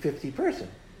 50-50 person,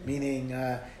 meaning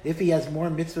if he has more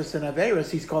mitzvahs than averos,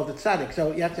 he's called a tzaddik.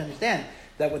 So you have to understand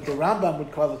that what the Rambam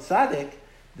would call a tzaddik,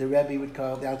 the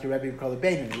Alter Rebbe would call a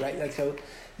Benoni, right? So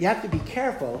you have to be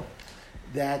careful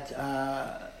that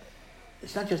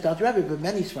it's not just Alter Rebbe, but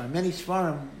many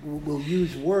Svarim will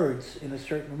use words in a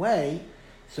certain way,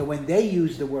 so when they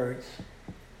use the words,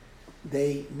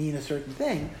 they mean a certain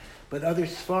thing, but other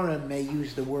Svarim may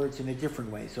use the words in a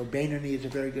different way. So Benoni is a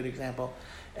very good example,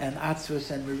 and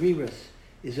Atzvus and Mariris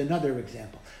is another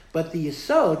example. But the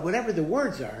Yesod, whatever the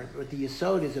words are, but the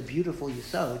Yesod is a beautiful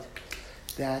Yesod,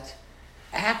 that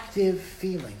active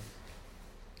feeling,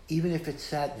 even if it's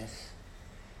sadness,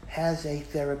 has a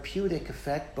therapeutic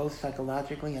effect, both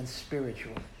psychologically and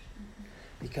spiritually,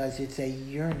 because it's a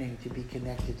yearning to be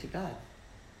connected to God.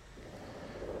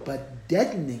 But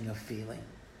deadening of feeling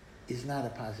is not a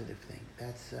positive thing.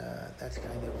 That's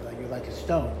kind of, you're like a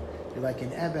stone, you're like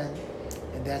an ebon,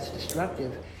 and that's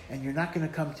destructive, and you're not going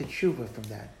to come to tshuva from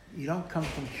that. You don't come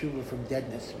from tshuva from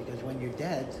deadness, because when you're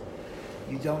dead,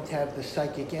 you don't have the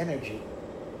psychic energy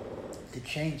to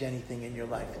change anything in your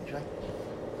life. Right?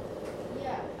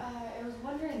 Yeah, I was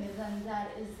wondering, is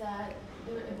that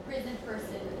the imprisoned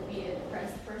person would be a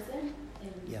depressed person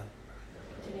in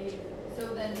today?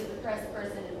 So then the depressed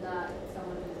person is not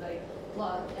someone who's like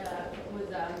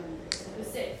who's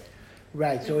sick.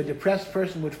 Right. So a depressed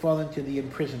person would fall into the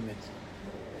imprisonment.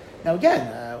 Now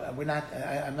again,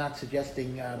 I'm not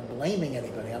suggesting blaming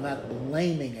anybody. I'm not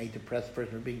blaming a depressed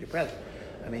person for being depressed.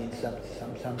 I mean,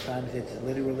 sometimes it's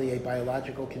literally a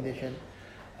biological condition.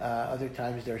 Other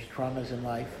times there's traumas in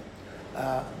life.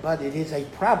 But it is a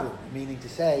problem, meaning to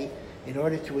say, in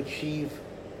order to achieve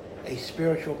a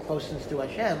spiritual closeness to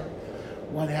Hashem,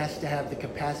 one has to have the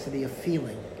capacity of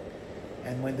feeling.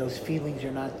 And when those feelings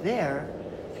are not there,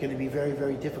 it's going to be very,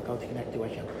 very difficult to connect to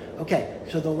Hashem. Okay,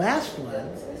 so the last one...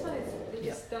 So this one is, they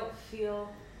just don't feel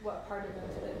what part of them,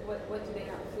 what do they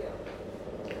not feel?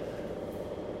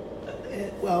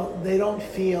 Well, they don't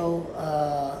feel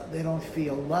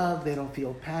love, they don't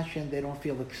feel passion, they don't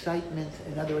feel excitement.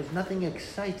 In other words, nothing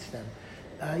excites them.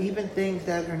 Even things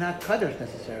that are not qadars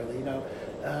necessarily.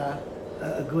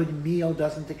 A good meal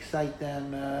doesn't excite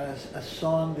them. A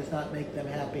song does not make them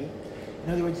happy.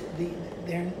 In other words,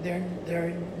 their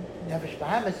nefesh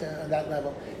bahamis on that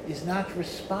level is not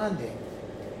responding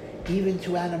even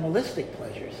to animalistic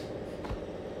pleasures,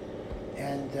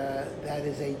 and that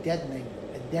is a deadening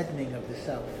of the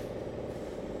self,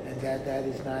 and that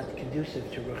is not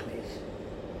conducive to ruchnius.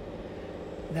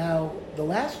 Now, the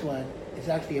last one is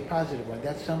actually a positive one.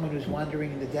 That's someone who's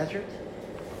wandering in the desert,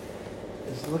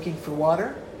 is looking for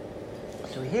water.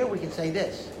 So here we can say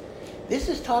this. This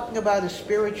is talking about a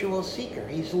spiritual seeker.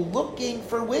 He's looking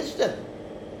for wisdom.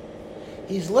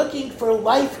 He's looking for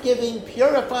life-giving,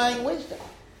 purifying wisdom.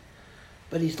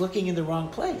 But he's looking in the wrong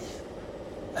place.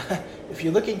 If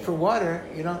you're looking for water,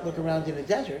 you don't look around in a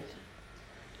desert.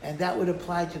 And that would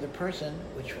apply to the person,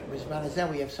 which was Manazeh.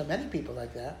 We have so many people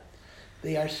like that.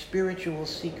 They are spiritual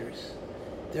seekers.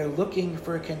 They're looking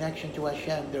for a connection to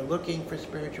Hashem. They're looking for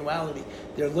spirituality.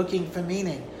 They're looking for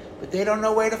meaning. But they don't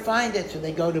know where to find it. So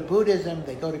they go to Buddhism,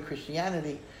 they go to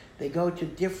Christianity, they go to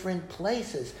different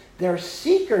places. They're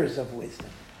seekers of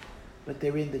wisdom, but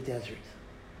they're in the desert.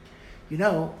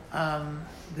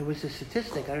 There was a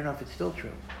statistic, I don't know if it's still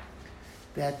true,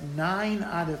 that 9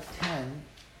 out of 10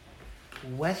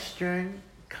 Western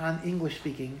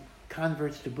English-speaking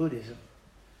converts to Buddhism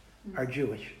are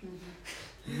Jewish.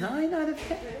 9 out of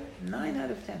 10. 9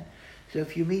 out of 10. So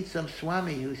if you meet some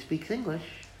Swami who speaks English,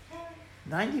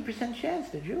 90% chance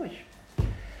they're Jewish.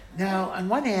 Now, on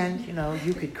one hand,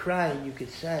 you could cry and you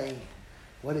could say,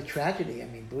 what a tragedy. I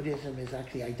mean, Buddhism is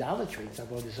actually idolatry. It's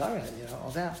avodah zarah,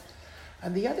 all that.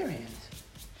 On the other hand,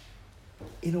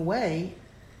 in a way,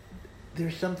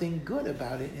 there's something good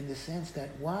about it in the sense that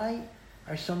why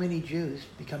are so many Jews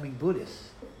becoming Buddhists?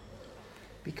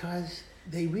 Because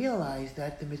they realize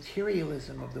that the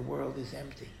materialism of the world is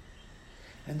empty.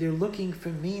 And they're looking for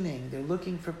meaning, they're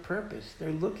looking for purpose, they're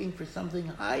looking for something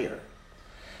higher.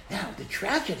 Now, the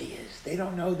tragedy is they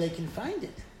don't know they can find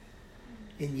it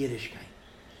in Yiddishkeit.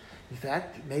 In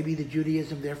fact, maybe the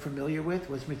Judaism they're familiar with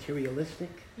was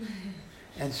materialistic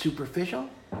and superficial,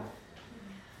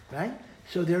 right?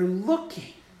 So they're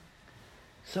looking.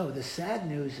 So the sad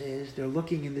news is they're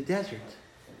looking in the desert.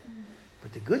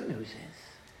 But the good news is,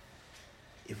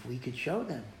 if we could show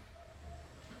them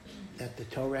that the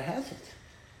Torah has it,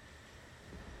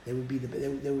 they would be the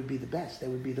best. They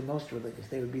would be the most religious.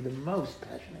 They would be the most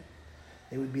passionate.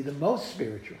 They would be the most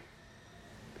spiritual,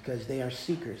 because they are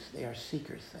seekers. They are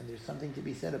seekers, and there's something to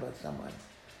be said about someone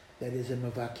that is a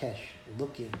mavakesh,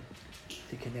 looking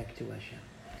to connect to Hashem.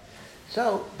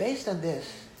 So, based on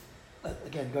this,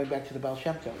 again, going back to the Baal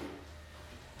Shem Tov,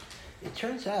 it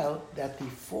turns out that the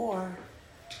 4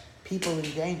 people in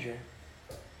danger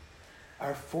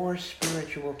are 4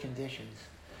 spiritual conditions.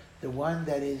 The one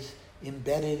that is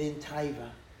embedded in taiva,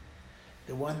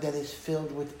 the one that is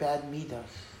filled with bad midos,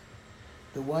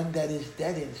 the one that is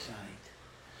dead inside,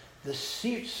 the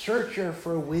searcher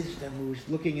for wisdom who's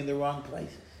looking in the wrong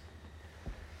places.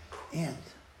 And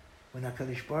when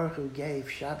HaKadosh Baruch Hu gave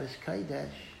Shabbos Kodesh,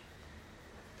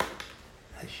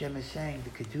 Hashem is saying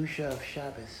the Kedusha of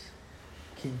Shabbos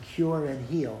can cure and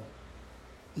heal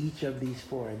each of these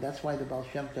 4. And that's why the Baal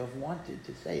Shem Tov wanted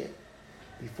to say it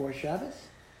before Shabbos,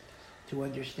 to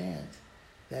understand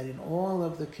that in all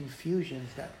of the confusions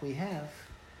that we have,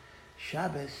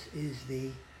 Shabbos is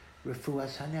the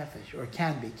refuas hanefesh, or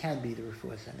can be the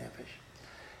refuas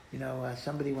hanefesh.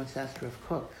 Somebody once asked Rav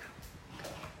Kook.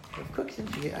 Rav Kook's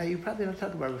interesting. You probably don't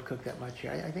talk about Rav Kook that much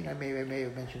here. I think I may have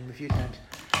mentioned him a few times.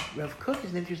 Rav Kook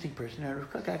is an interesting person. Rav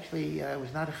Kook actually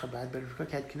was not a Chabad, but Rav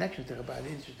Kook had connections to Chabad.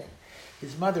 Interesting.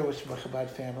 His mother was from a Chabad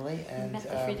family, and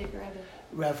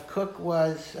Rav Kook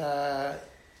was.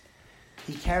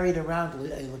 He carried around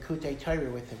a Likutei Torah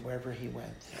with him wherever he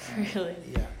went. Really?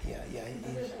 Yeah.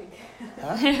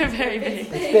 They're very big. It's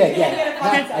big,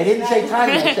 yeah. I didn't say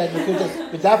Torah, I said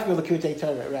Likutei, but Dafka Likutei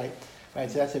Torah, right.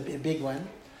 So that's a big one.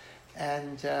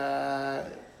 And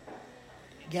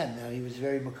again, he was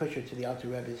very makusher to the Alter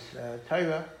Rebbe's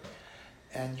Torah,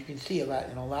 and you can see a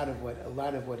lot of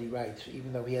what he writes.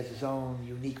 Even though he has his own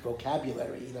unique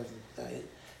vocabulary, he doesn't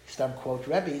stump quote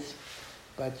Rebbe's.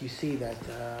 But you see that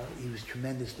he was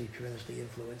tremendously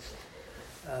influenced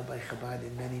by Chabad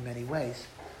in many, many ways.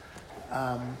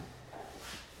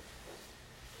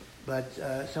 But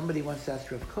somebody once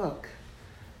asked Rav Kook,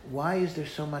 why is there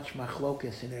so much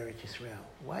machlokas in Eretz Yisrael?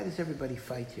 Why does everybody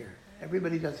fight here?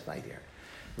 Everybody does fight here.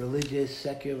 Religious,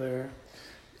 secular,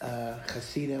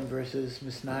 Hasidim versus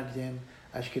Misnagdim,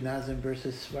 Ashkenazim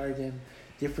versus Sfardim,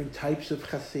 different types of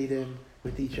Hasidim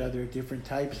with each other, different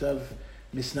types of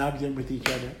Misnagdim with each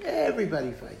other.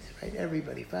 Everybody fights, right?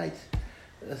 Everybody fights.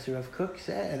 So Rav Kook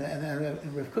said,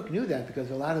 and Rav Kook knew that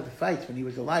because a lot of the fights when he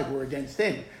was alive were against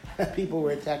him. People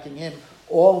were attacking him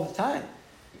all the time.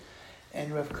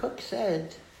 And Rav Kook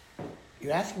said,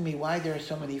 "You're asking me why there's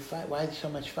so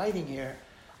much fighting here?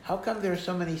 How come there are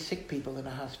so many sick people in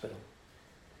a hospital?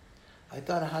 I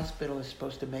thought a hospital is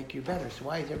supposed to make you better. So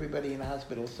why is everybody in a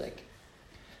hospital sick?"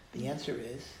 The answer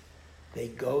is, they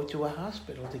go to a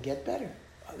hospital to get better.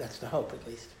 That's the hope, at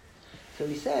least. So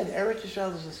he said, Eretz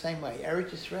Yisrael is the same way.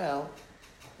 Eretz Yisrael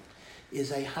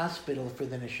is a hospital for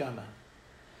the neshama.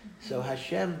 So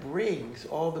Hashem brings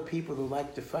all the people who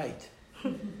like to fight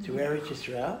to Eretz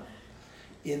Yisrael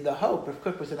in the hope, Rav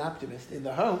Kook was an optimist, in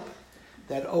the hope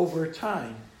that over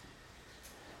time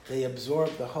they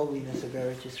absorb the holiness of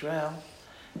Eretz Yisrael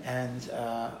and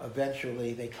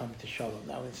eventually they come to Shalom.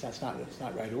 Now, it's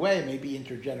not right away. It may be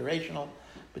intergenerational,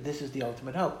 but this is the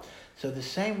ultimate hope. So the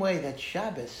same way that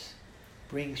Shabbos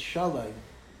brings Shalom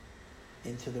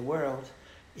into the world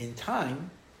in time,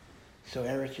 so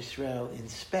Eretz Yisrael in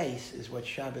space is what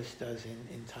Shabbos does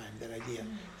in time, that idea.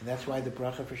 And that's why the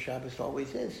bracha for Shabbos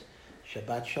always is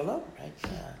Shabbat Shalom, right?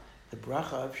 The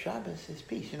bracha of Shabbos is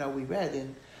peace. We read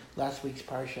in last week's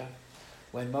Parsha,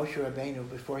 when Moshe Rabbeinu,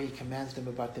 before he commands them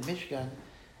about the Mishkan,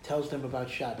 tells them about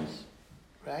Shabbos,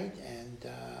 right? And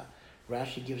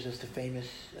Rashi gives us the famous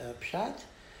pshat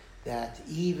that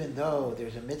even though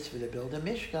there's a mitzvah to build a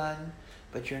Mishkan,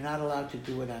 but you're not allowed to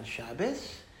do it on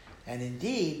Shabbos. And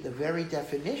indeed, the very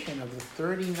definition of the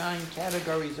 39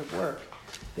 categories of work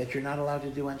that you're not allowed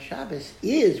to do on Shabbos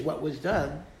is what was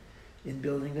done in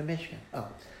building the Mishkan.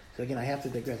 So again, I have to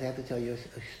digress. I have to tell you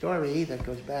a story that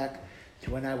goes back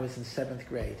to when I was in 7th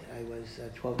grade. I was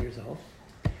 12 years old,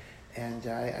 and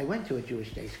I went to a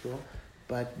Jewish day school,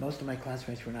 but most of my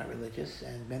classmates were not religious,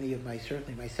 and many of my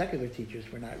secular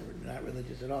teachers were not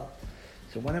religious at all.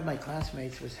 So one of my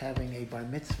classmates was having a bar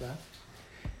mitzvah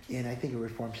in, I think, a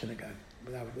Reform synagogue,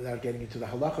 without getting into the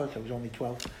Halachot. I was only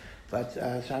 12, but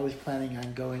so I was planning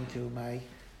on going to my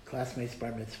classmate's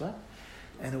bar mitzvah,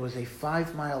 and it was a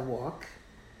 5-mile walk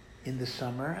in the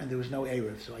summer, and there was no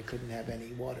Erev, so I couldn't have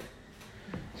any water.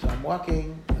 So I'm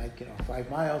walking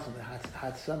 5 miles in the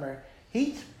hot summer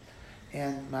heat,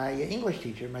 and my English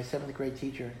teacher, my 7th grade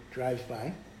teacher, drives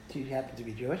by. She happened to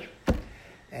be Jewish,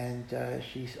 and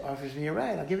she offers me a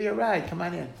ride. "I'll give you a ride, come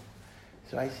on in."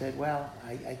 So I said, "Well,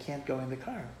 I can't go in the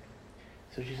car."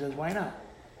 So she says, "Why not?"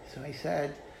 So I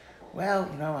said, "Well,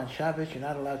 on Shabbos you're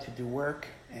not allowed to do work,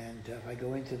 and if I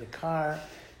go into the car,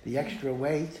 the extra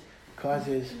weight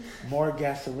causes more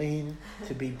gasoline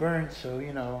to be burnt, so,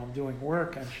 I'm doing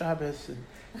work on Shabbos,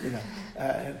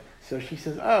 and, so she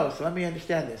says, so let me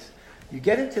understand this. You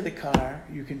get into the car,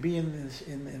 you can be in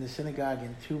the synagogue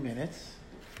in 2 minutes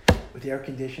with air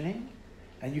conditioning,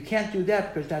 and you can't do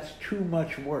that because that's too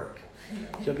much work.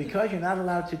 So because you're not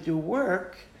allowed to do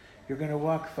work, you're going to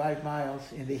walk 5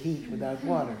 miles in the heat without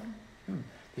water.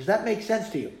 Does that make sense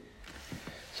to you?"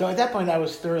 So at that point, I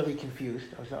was thoroughly confused.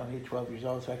 I was only 12 years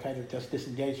old, so I kind of just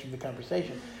disengaged from the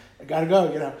conversation. I got to go,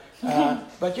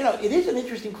 But, it is an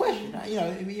interesting question.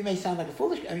 You may sound like a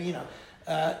foolish...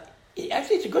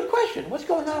 actually, it's a good question. What's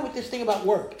going on with this thing about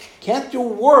work? Can't do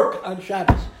work on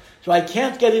Shabbos. So I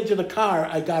can't get into the car.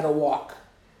 I got to walk.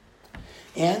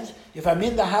 And if I'm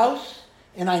in the house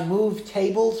and I move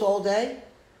tables all day,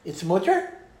 it's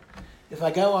mutter. If I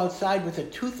go outside with a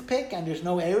toothpick and there's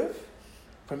no Erev,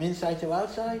 from inside to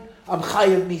outside, I'm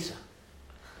chayav misa.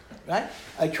 Right?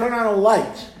 I turn on a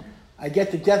light, I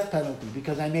get the death penalty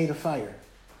because I made a fire.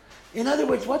 In other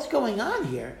words, what's going on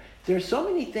here? There are so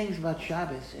many things about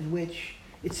Shabbos in which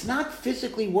it's not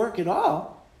physically work at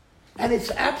all, and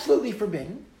it's absolutely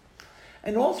forbidden,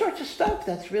 and all sorts of stuff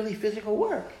that's really physical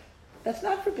work. That's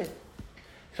not forbidden.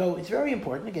 So it's very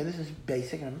important, again, this is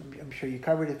basic, and I'm sure you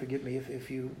covered it, forgive me if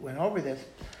you went over this,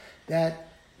 that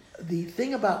the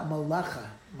thing about malacha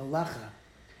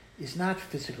is not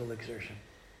physical exertion.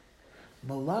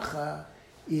 Malacha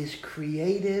is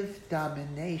creative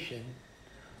domination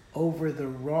over the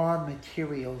raw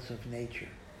materials of nature.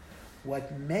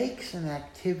 What makes an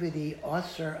activity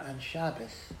asur on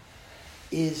Shabbos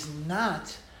is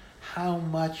not how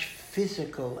much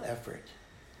physical effort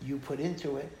you put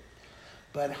into it,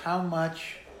 but how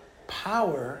much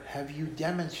power have you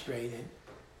demonstrated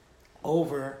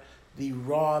over the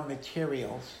raw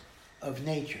materials of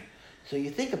nature. So you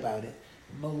think about it,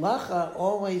 malacha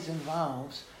always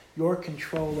involves your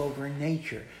control over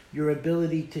nature, your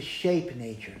ability to shape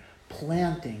nature,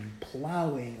 planting,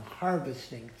 plowing,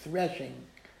 harvesting, threshing,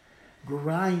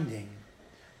 grinding,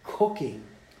 cooking,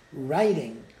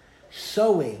 writing,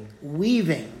 sewing,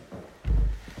 weaving.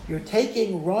 You're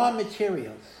taking raw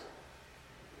materials,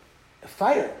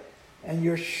 fire, and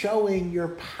you're showing your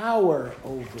power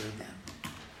over them.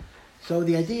 So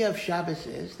the idea of Shabbos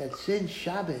is that since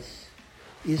Shabbos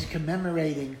is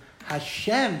commemorating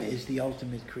Hashem is the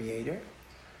ultimate creator,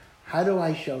 how do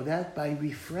I show that? By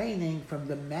refraining from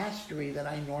the mastery that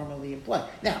I normally employ.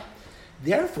 Now,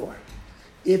 therefore,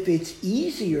 if it's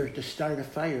easier to start a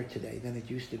fire today than it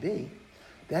used to be,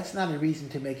 that's not a reason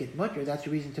to make it mutter, that's a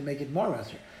reason to make it more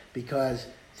asur. Because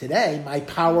today, my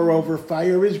power over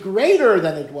fire is greater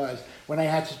than it was when I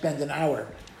had to spend an hour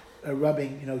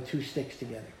rubbing, two sticks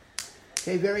together.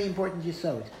 Okay, very important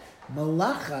yesod.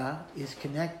 Malacha is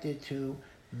connected to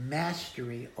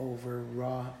mastery over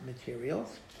raw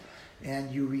materials,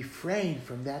 and you refrain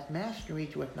from that mastery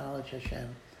to acknowledge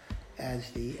Hashem as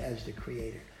the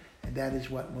creator. And that is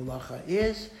what malacha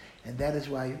is, and that is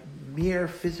why mere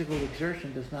physical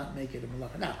exertion does not make it a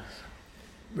malacha. Now,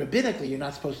 rabbinically, you're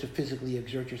not supposed to physically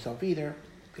exert yourself either,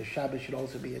 because Shabbos should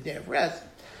also be a day of rest,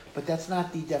 but that's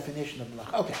not the definition of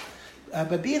malacha. Okay,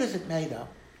 but be it as it may, though,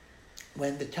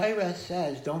 when the Torah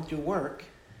says don't do work,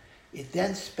 it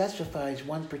then specifies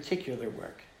one particular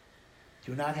work.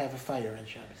 Do not have a fire on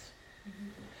Shabbos. Mm-hmm.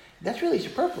 That's really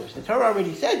superfluous. The Torah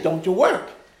already said don't do work.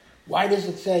 Why does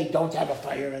it say don't have a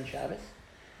fire on Shabbos?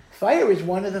 Fire is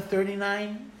one of the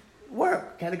 39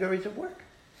 categories of work.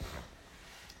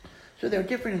 So there are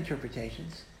different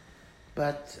interpretations,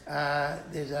 but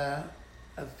there's a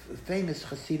famous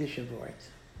Hasidic word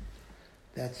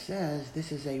that says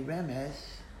this is a remez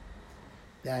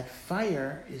that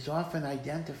fire is often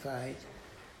identified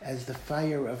as the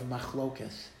fire of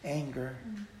machlokas, anger,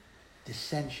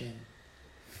 dissension,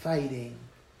 fighting,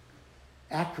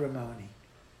 acrimony.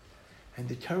 And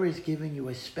the Torah is giving you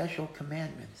a special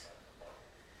commandment.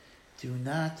 Do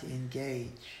not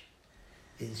engage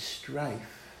in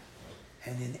strife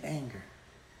and in anger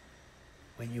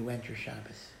when you enter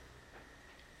Shabbos.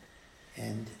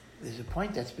 And there's a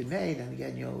point that's been made, and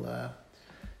again,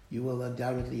 you will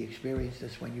undoubtedly experience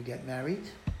this when you get married.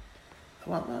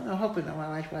 Well, no, hopefully,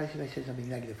 why should I say something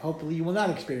negative? Hopefully you will not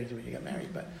experience it when you get married,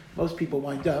 but most people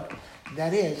wind up.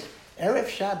 That is, Erev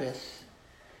Shabbos,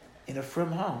 in a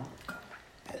frum home,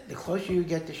 the closer you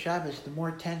get to Shabbos, the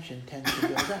more tension tends to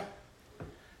build up.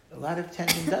 A lot of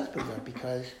tension does build up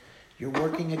because you're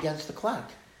working against the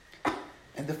clock.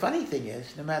 And the funny thing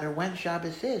is, no matter when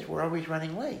Shabbos is, we're always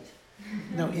running late.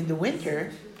 In the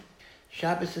winter,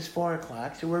 Shabbos is 4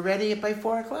 o'clock, so we're ready by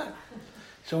 4 o'clock.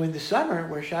 So in the summer,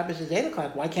 where Shabbos is 8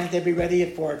 o'clock, why can't they be ready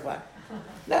at 4 o'clock?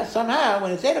 No, somehow,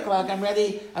 when it's 8 o'clock, I'm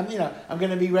ready, I'm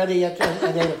going to be ready at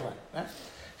 8 o'clock. Right?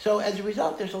 So as a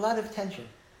result, there's a lot of tension.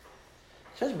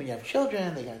 Especially when you have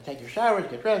children, they got to take your showers,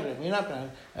 get dressed, clean up,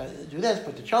 do this,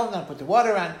 put the children on, put the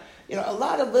water on. A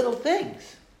lot of little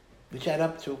things, which add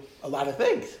up to a lot of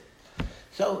things.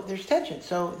 So there's tension.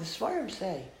 So the Svarim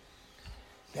say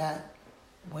that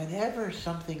whenever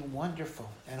something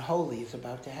wonderful and holy is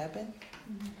about to happen,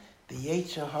 the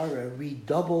Yetzer Hara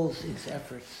redoubles its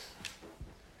efforts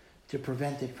to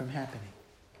prevent it from happening.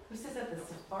 Who says that, the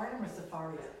Sephardim or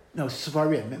Sepharia? No,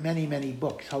 Sefarim, many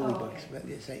books, holy books.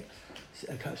 They say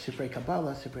Sifrei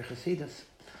Kabbalah, Sifrei Chasidus.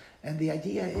 And the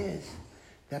idea is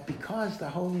that because the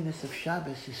holiness of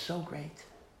Shabbos is so great,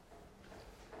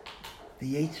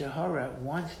 the Yetzer Hara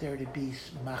wants there to be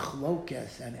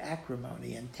machlokas and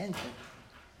acrimony and tension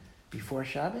before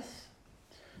Shabbos.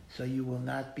 so you will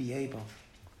not be able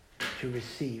to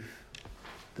receive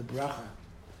the bracha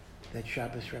that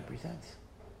Shabbos represents.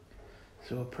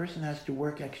 So a person has to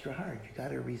work extra hard. You got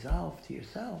to resolve to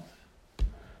yourself,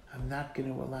 I'm not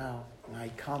going to allow my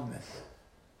calmness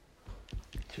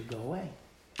to go away.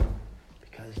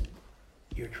 Because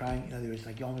you're trying, in other words,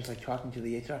 like almost like talking to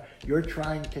the Yetzer Hara, you're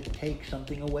trying to take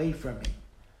something away from me.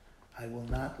 I will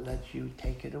not let you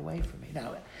take it away from me.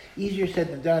 Now, easier said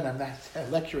than done. I'm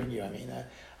not lecturing you. I mean,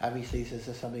 obviously this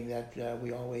is something that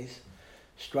we always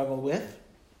struggle with,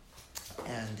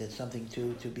 and it's something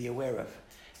to be aware of.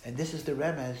 And this is the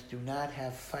remez, do not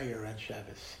have fire on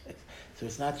Shabbos. So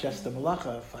it's not just the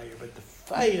malacha of fire, but the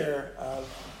fire of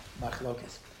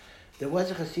machlokas. There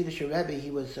was a Hasidic Rebbe, he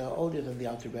was older than the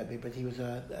Alter Rebbe, but he was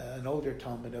an older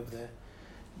Talmud of the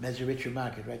Mezritcher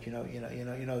Maggid, right? You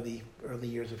know the early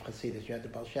years of Hasidus. You had the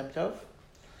Baal Shem Tov,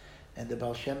 and the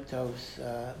Baal Shem Tov's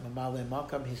Mamale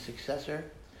Makam, his successor,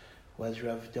 was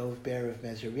Rav Dov Ber of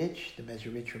Mezritch, the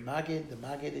Mezritcher Maggid, the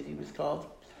Maggid as he was called.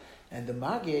 And the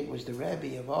Maggid was the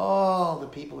Rebbe of all the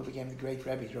people who became the great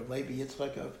Rebbes, Rav Levi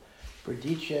Yitzchak of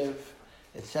Berdichev,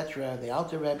 etc. The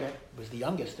Alter Rebbe was the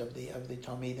youngest of the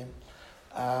Talmidim.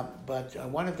 But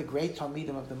one of the great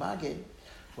Talmidim of the Maggid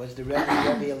was the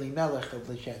Rebbe Elimelech of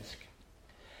Lezhensk.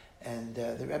 And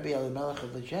the Rebbe Elimelech of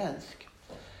Lezhensk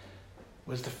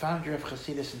was the founder of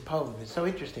Hasidus in Poland. It's so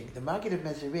interesting. The Maggid of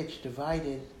Mezritch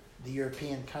divided the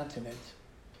European continent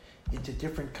into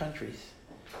different countries.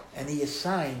 And he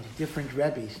assigned different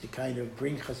Rebbes to kind of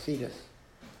bring Hasidus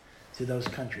to those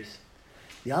countries.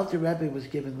 The Alter Rebbe was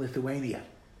given Lithuania.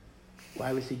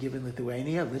 Why was he given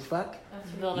Lithuania? Litvak?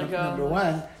 Number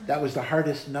one, that was the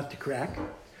hardest nut to crack.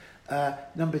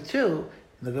 Number two,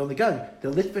 the Vilna Gaon,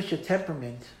 the Litvish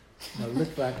temperament,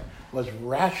 Litvak, was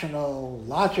rational,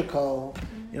 logical.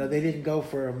 They didn't go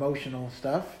for emotional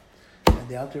stuff. And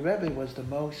the Alter Rebbe was the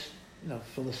most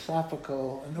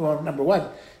philosophical. Well, number one,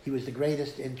 he was the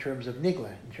greatest in terms of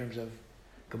Nigla, in terms of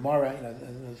Gemara.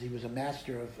 He was a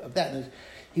master of that.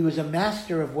 He was a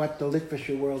master of what the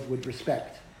Litvisher world would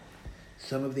respect.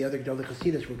 Some of the other Gedolei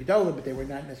Hasidus were Gedolim, but they were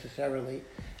not necessarily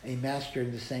a master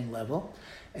in the same level.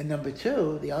 And number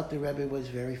two, the Alter Rebbe was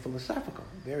very philosophical.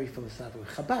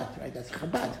 Chabad, right? That's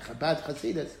Chabad. Chabad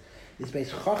Hasidus is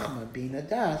based Chochmah, Bina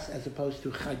Das, as opposed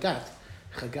to Chagat.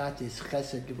 Chagat is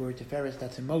Chesed, Gevurah, Tiferes.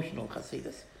 That's emotional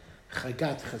Hasidus.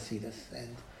 Chagat Hasidus.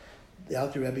 And the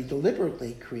Alter Rebbe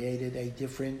deliberately created a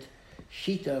different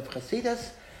shita of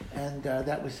Hasidus, and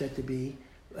that was said to be.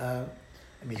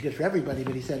 It's good for everybody,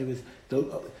 but he said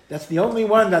that's the only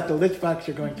one that the Litvaks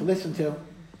are going to listen to.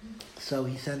 So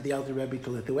he sent the Alter Rebbe to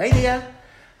Lithuania,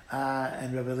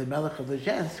 and Rabbi Elimelech of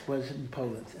Lezhensk was in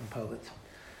Poland.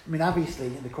 Obviously,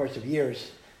 in the course of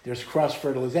years, there's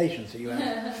cross-fertilization, so you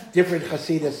have different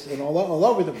Hasidus all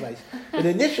over the place. But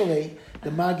initially,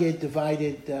 the Maggid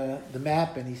divided the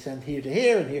map, and he sent here to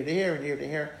here, and here to here, and here to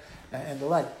here, and the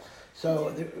like.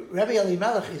 So the Rabbi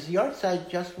Elimelech, his yahrzeit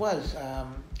just was.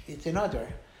 It's in Adar.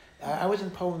 I was in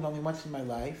Poland only once in my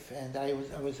life, and I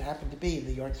happened to be in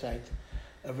the yahrzeit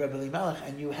of Rebbe Elimelech,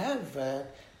 and you have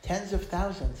tens of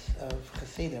thousands of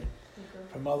Hasidim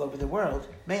from all over the world,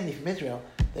 mainly from Israel.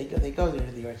 They go there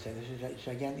to the yahrzeit.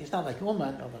 Again, it's not like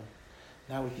Uman, although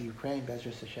now with the Ukraine,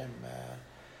 Bezras Hashem,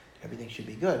 everything should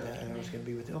be good. I don't know what's going to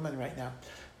be with Uman right now,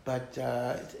 but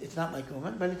it's not like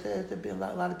Uman, but it's a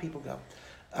lot of people go.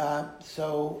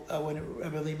 So when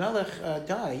Rebbe Elimelech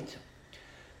died,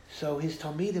 so his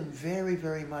Talmidim very,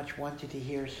 very much wanted to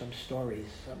hear some stories,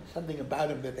 something about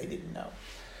him that they didn't know.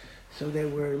 So they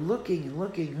were looking,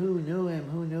 who knew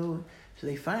him. So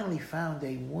they finally found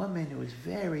a woman who was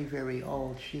very, very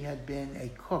old. She had been a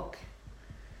cook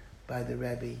by the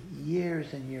Rebbe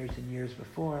years and years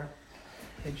before.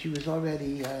 And she was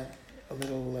already a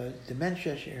little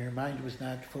dementia. Her mind was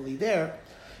not fully there.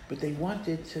 But they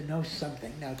wanted to know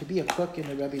something. Now, to be a cook in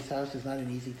the Rebbe's house is not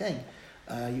an easy thing.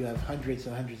 You have hundreds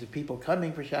and hundreds of people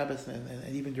coming for Shabbos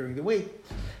and even during the week.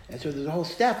 And so there's a whole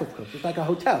staff of cooks. It's like a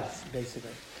hotel,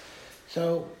 basically.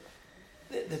 So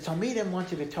the Talmidim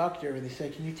wanted to talk to her, and they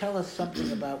said, can you tell us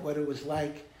something about what it was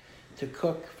like to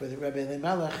cook for the Rebbe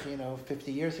Elimelech,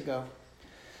 50 years ago?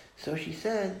 So she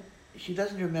said she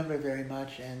doesn't remember very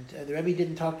much, and the Rebbe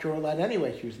didn't talk to her a lot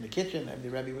anyway. She was in the kitchen, and the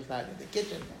Rebbe was not in the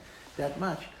kitchen that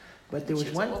much. But there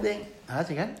was one thing.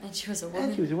 Again? And she was a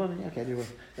woman. Okay, I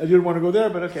didn't want to go there,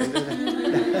 but okay.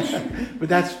 But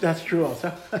that's true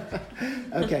also.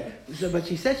 Okay. So, but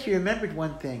she said she remembered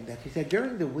one thing, that she said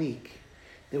during the week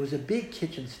there was a big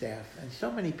kitchen staff and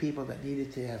so many people that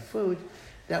needed to have food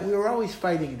that we were always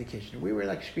fighting in the kitchen. We were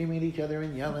like screaming at each other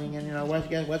and yelling and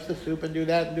what's the soup and do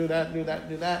that and do that and do that and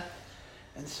do that.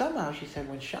 And somehow she said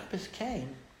when Shabbos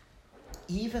came,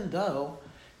 even though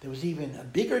there was even a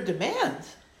bigger demand,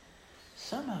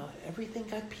 somehow everything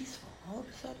got peaceful. All of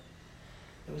a sudden,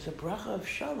 there was a bracha of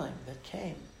shalom that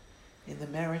came in the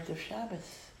merit of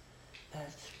Shabbos.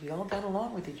 That we all got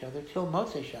along with each other till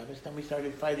Motzei Shabbos. Then we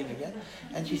started fighting again.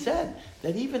 And she said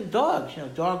that even dogs,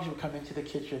 dogs would come into the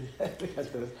kitchen because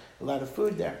there was a lot of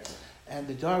food there. And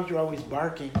the dogs were always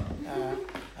barking.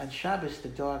 On Shabbos, the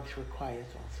dogs were quiet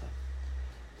also.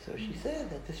 So she said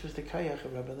that this was the kayach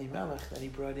of Rabbi Elimelech, that he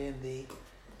brought in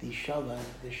the shalom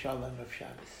of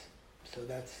Shabbos. So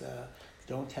that's,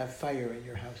 don't have fire in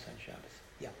your house on Shabbos.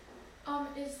 Yeah.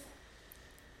 Is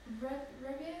Rabbi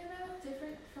Elimelech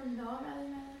different from Noam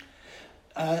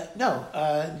Elimelech? No.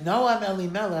 Noam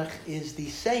Elimelech is the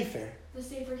sefer. The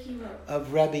sefer he wrote.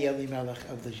 Of Rabbi Elimelech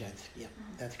of Lezhensk. Yeah,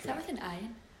 that's correct. Is that with an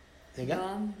ayin? There you go.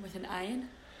 Noam with an ayin?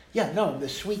 Yeah, no, the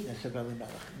sweetness of Elimelech.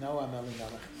 Noam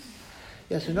Elimelech.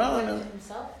 Yeah, so Noam He wrote Elimelech. it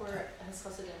himself, or has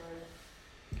Chassidin wrote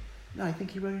it? No, I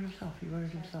think he wrote it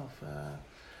himself.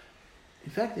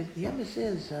 In fact, the emphasis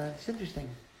is, it's interesting.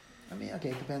 I mean, okay,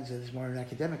 it depends. It's more an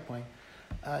academic point.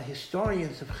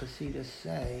 Historians of Chassidus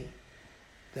say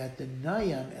that the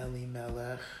Noam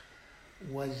Elimelech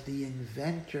was the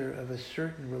inventor of a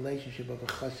certain relationship of a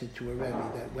chassid to a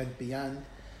rebbe that went beyond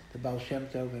the Baal Shem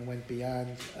Tov and went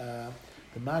beyond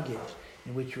the Maggid,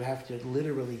 in which you have to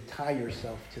literally tie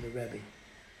yourself to the rebbe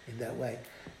in that way.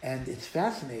 And it's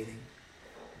fascinating.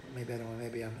 Maybe I'm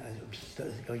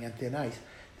going on thin ice.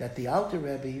 That the Alter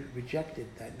Rebbe rejected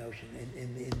that notion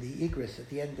in the Igris at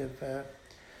the end of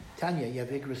Tanya. You have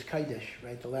Igris Kaidesh,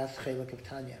 right? The last chelek of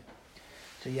Tanya.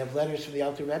 So you have letters from the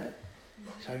Alter Rebbe.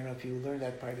 So I don't know if you learned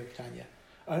that part of Tanya.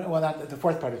 Well, not the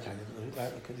fourth part of Tanya.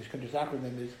 There's Kundur Zakr and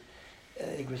then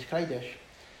there's Igris Kaidesh.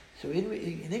 So in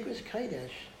Igris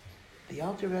Kaidesh, the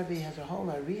Alter Rebbe has a whole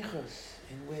arichos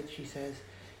in which he says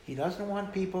he doesn't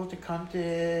want people to come to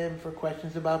him for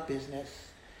questions about business.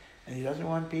 And he doesn't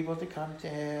want people to come to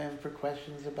him for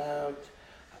questions about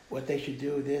what they should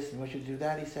do this and what should do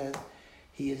that. He says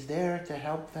he is there to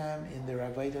help them in their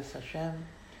avodas Hashem,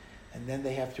 and then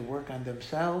they have to work on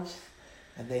themselves,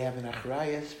 and they have an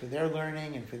achrayus for their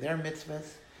learning and for their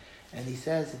mitzvahs. And he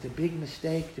says it's a big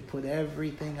mistake to put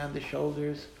everything on the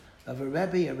shoulders of a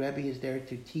rebbe. A rebbe is there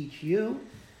to teach you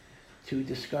to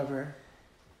discover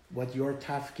what your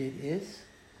tafkid is,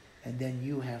 and then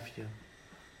you have to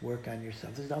work on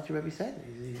yourself. This is what the Rebbe said.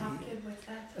 Tafkid, what's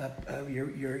that?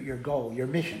 Your goal, your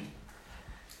mission.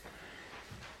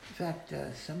 In fact,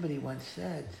 somebody once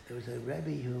said, there was a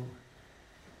Rebbe who,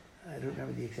 I don't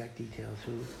remember the exact details,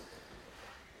 who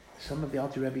some of the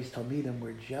Alter Rebbe's Talmidim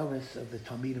were jealous of the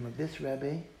Talmidim of this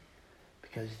Rebbe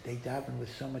because they daven with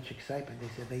so much excitement. They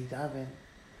said they daven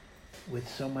with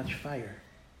so much fire.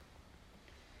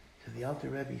 So the Alter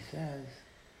Rebbe says,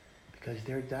 because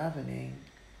they're davening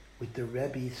with the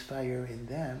Rebbe's fire in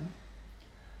them,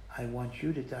 I want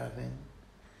you to daven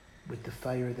with the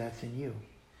fire that's in you.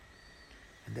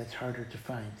 And that's harder to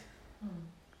find.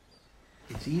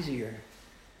 It's easier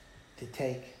to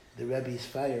take the Rebbe's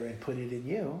fire and put it in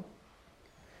you.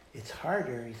 It's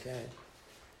harder, he said,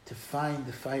 to find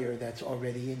the fire that's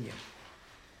already in you.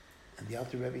 And the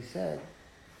Alter Rebbe said,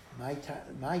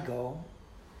 my goal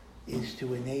is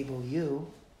to enable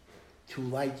you to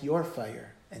light your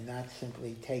fire and not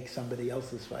simply take somebody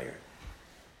else's fire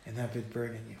and have it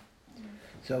burn in you.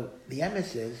 So the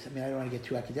emes is, I don't want to get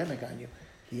too academic on you,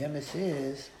 the emes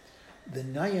is, the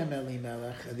Noam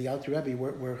Elimelech and the Alter Rebbe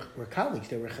were colleagues,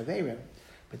 they were chaverim,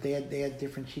 but they had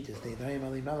different shitas. The Noam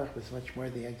Elimelech was much more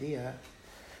the idea,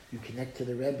 you connect to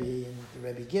the Rebbe and the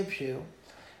Rebbe gives you,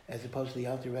 as opposed to the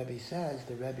Alter Rebbe says,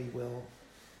 the Rebbe will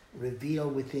reveal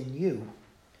within you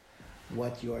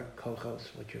what your kochos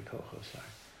are.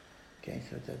 Okay,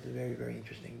 so that's very, very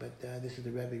interesting. But this is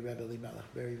the Rabbi Elimelech,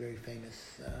 very, very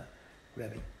famous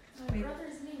Rebbe. My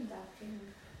brother's named after him.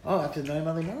 Oh, after Noam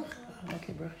Elimelech? Oh,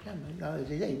 okay, Baruch Hashem. No,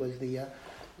 he was the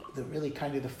really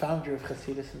kind of the founder of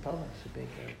Chassidus in Poland. It's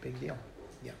a big deal.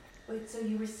 Yeah. Wait, so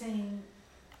you were saying...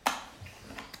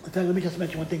 Let me just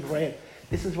mention one thing before I add.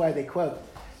 This is why they quote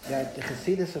that the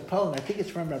Chassidus of Poland, I think it's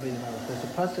from Rabbi Elimelech, there's a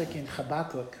pasuk in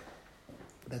Habakkuk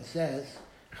that says,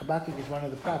 Habakkuk is one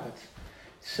of the prophets,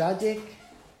 Tzadik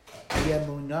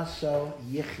yemunaso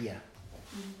yichya.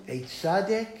 A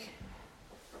tzaddik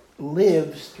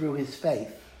lives through his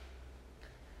faith.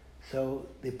 So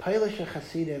the Polish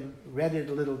Hasidim read it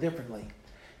a little differently.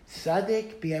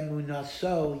 Tzaddik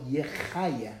yemunaso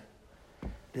yichaya.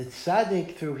 The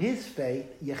tzaddik through his faith,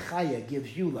 yichaya,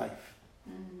 gives you life.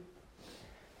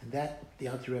 And that, the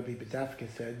Alter Rebbe Bedavka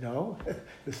said, no,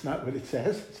 that's not what it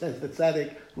says. It says the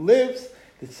tzaddik lives.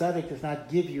 The tzaddik does not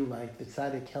give you life. The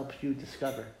tzaddik helps you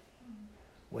discover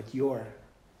what your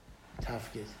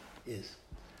tafkid is.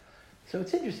 So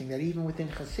it's interesting that even within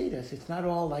Hasidus, it's not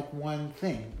all like one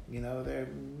thing. There are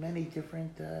many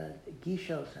different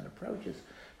gishos and approaches.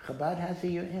 Chabad has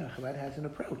Chabad has an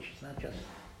approach. It's not just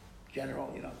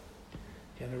general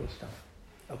stuff.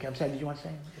 Okay, I'm sorry. Did you want to say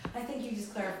anything? I think you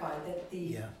just clarified that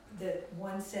that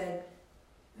one said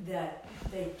that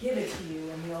they give it to you,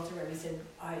 and the Alter Rebbe said,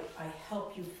 "I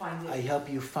help you find it." I help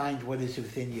you find what is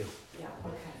within you. Yeah.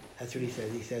 Okay. That's what he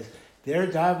says. He says they're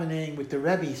davening with the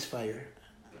Rebbe's fire.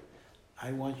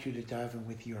 I want you to daven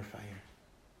with your fire,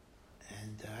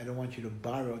 and I don't want you to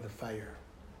borrow the fire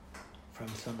from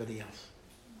somebody else.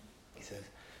 He says,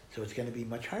 so it's going to be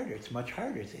much harder. It's much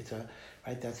harder. It's a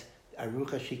right. That's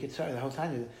arucha shikitsar. The whole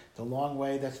time, the long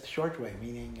way. That's the short way.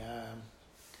 Meaning,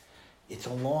 it's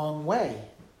a long way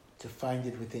to find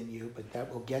it within you, but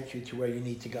that will get you to where you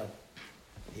need to go.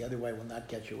 The other way will not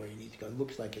get you where you need to go. It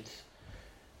looks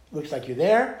like you're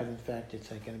there, but in fact, it's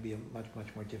going to be a much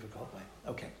more difficult way.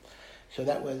 Okay. So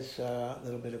that was a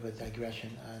little bit of a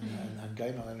digression on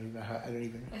Gaimel.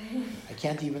 I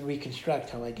can't even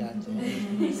reconstruct how I got.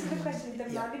 Just a quick question: the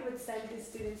Maggid would send his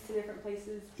students to different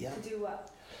places to do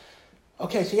what?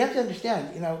 Okay, so you have to understand.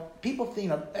 People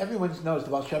think everyone knows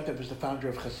the Baal Shem Tov was the founder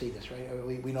of Hasidus,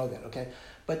 right? We know that, okay?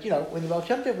 But when the Baal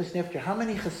Shem Tov was nifter, how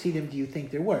many Hasidim do you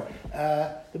think there were?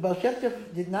 The Baal Shem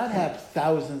Tov did not have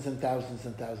thousands and thousands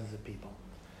and thousands of people.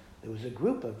 There was a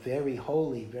group of very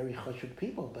holy, very chashuv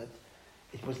people, but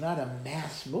it was not a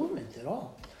mass movement at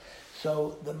all.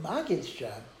 So the Maggid's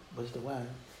job was the one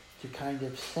to kind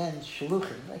of send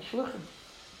shluchim,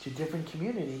 to different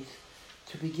communities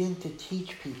to begin to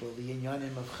teach people the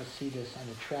inyanim of Hasidus and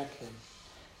attract them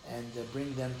and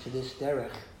bring them to this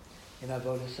derech in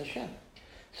Avodas Hashem.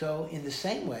 So in the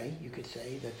same way, you could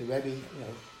say that the Rebbe,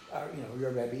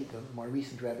 your Rebbe, the more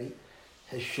recent Rebbe,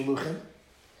 has shluchim.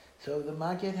 So the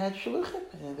Maggid had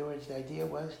shluchim. In other words, the idea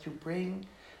was to bring,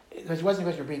 because it wasn't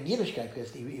a question of bringing Yiddishkeit,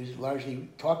 because he was largely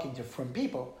talking from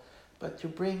people, but to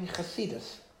bring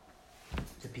Hasidus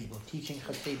to people, teaching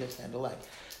Hasidus and the like.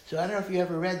 So I don't know if you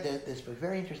ever read this book,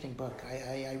 very interesting book.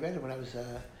 I read it when I was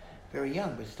very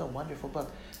young, but still a wonderful book.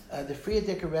 The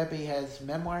Frierdiker Rebbe has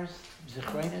memoirs,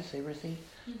 Zichronos, ever see?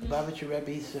 The Babich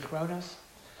Rebbe's Zichronos.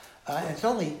 And it's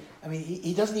only,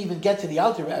 he doesn't even get to the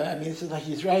Alter Rebbe. This is like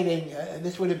he's writing, and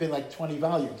this would have been like 20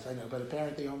 volumes, I know, but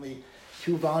apparently only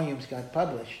 2 volumes got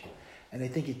published. And I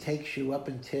think it takes you up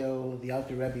until the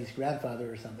Alter Rebbe's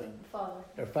grandfather or something.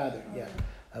 Father, yeah.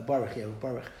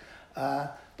 Baruch.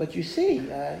 But you see,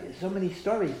 so many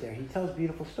stories there. He tells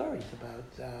beautiful stories about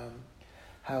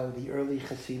how the early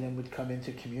Hasidim would come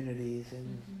into communities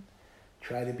and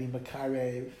try to be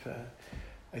makarev.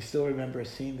 I still remember a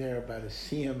scene there about a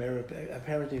siyum.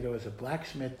 Apparently there was a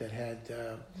blacksmith that had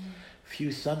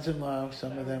few sons-in-law.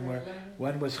 Some of them were,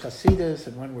 one was Hasidus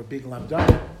and one were big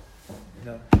lamdanim.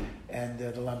 And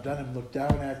the lamdanim looked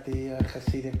down at the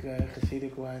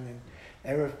Hasidic one. And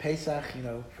Erev Pesach,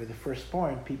 for the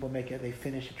firstborn, people they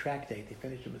finish a tractate, they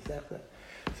finish a Masechta.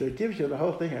 So it gives you the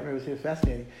whole thing. I remember it was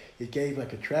fascinating. It gave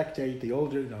like a tractate. The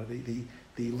older,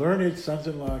 the learned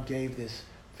sons-in-law gave this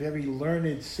very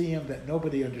learned siyum that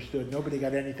nobody understood. Nobody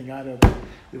got anything out of it.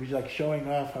 It was like showing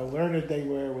off how learned they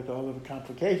were with all of the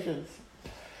complications.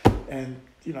 And,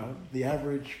 the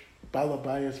average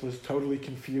Balabayas was totally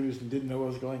confused and didn't know what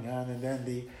was going on. And then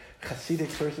the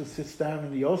Hasidic person sits down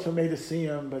and he also made a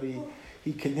siyum, but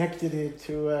he connected it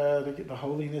to the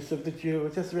holiness of the Jew.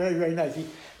 It's just very, very nice.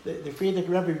 The Frierdiker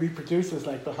Rebbe reproduces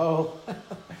like the whole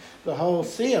the whole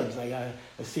siyums, like a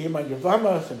siyum on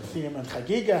Yevamos and a siyum on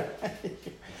Chagiga.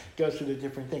 Goes through the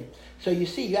different things. So you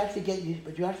see, you actually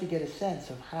get a sense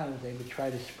of how they would try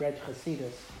to spread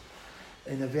Hasidus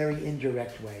in a very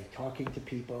indirect way, talking to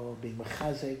people, being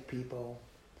mechazek people.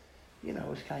 It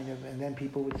was kind of, and then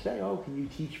people would say, "Oh, can you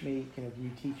teach me? Can you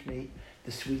teach me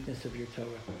the sweetness of your Torah?"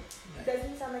 It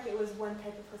doesn't sound like it was one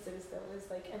type of Hasidus, though. It was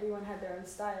like everyone had their own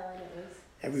style, and it was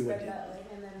everyone spread that way,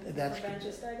 and then the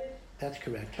branches started. That's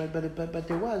correct. But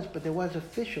there was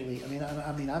officially.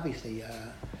 Obviously,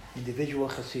 individual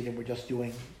Hasidim were just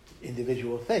doing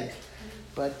individual things,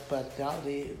 but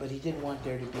he did want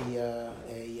there to be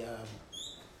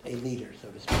a leader, so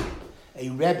to speak. A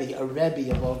Rebbe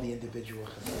of all the individual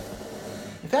Hasidim.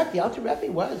 In fact, the Alter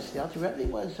Rebbe was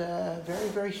a very,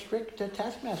 very strict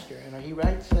taskmaster. He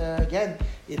writes again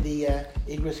in the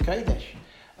Igros Kodesh.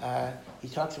 He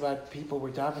talks about people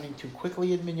were davening too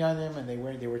quickly in minyanim, and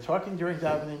they were talking during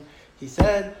davening. He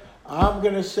said, "I'm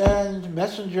going to send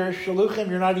messengers, shaluchim.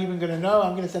 You're not even going to know.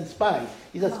 I'm going to send spies."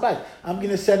 He said, "Spies. I'm going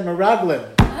to send meraglim."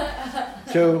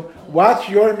 to watch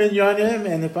your minyanim,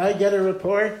 and if I get a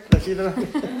report,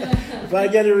 if I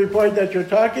get a report that you're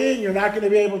talking, you're not going to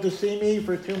be able to see me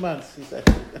for 2 months, he said.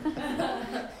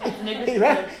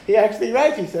 He actually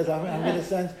writes, he says, I'm going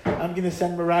to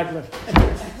send Meraglim.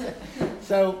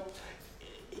 So,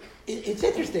 it's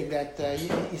interesting that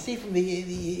you see from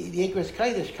the Ikras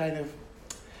Kodesh kind of,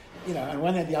 on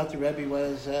one hand the Alter Rebbe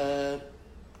was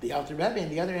the Alter Rebbe, on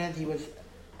the other hand he was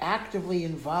actively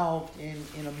involved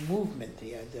in a movement.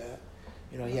 He had,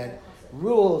 he had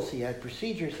rules, he had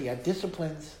procedures, he had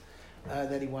disciplines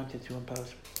that he wanted to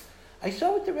impose. I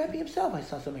saw with the Rebbe himself. I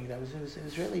saw something that was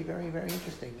really very, very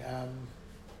interesting.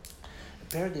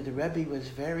 Apparently, the Rebbe was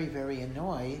very, very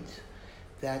annoyed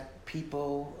that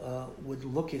people would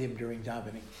look at him during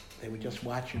davening. They would just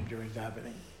watch him during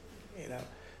davening.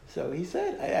 So he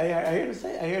said, I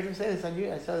heard him say this on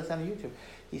YouTube. I saw this on YouTube.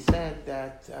 He said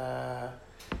that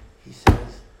he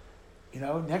says,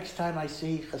 next time I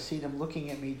see Hasidim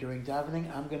looking at me during davening,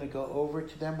 I'm going to go over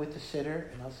to them with the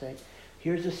siddur and I'll say,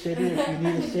 here's a siddur if you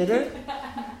need a siddur.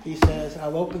 He says,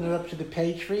 I'll open it up to the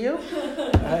page for you.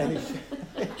 And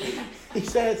he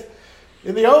says,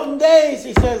 in the olden days,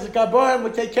 he says, Gabon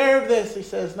would take care of this. He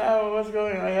says, no, what's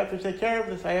going on? I have to take care of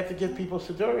this. I have to give people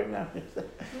siddurim now.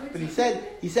 But he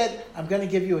said, I'm going to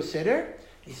give you a siddur.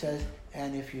 He says,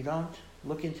 and if you don't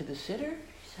look into the siddur,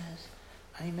 he says,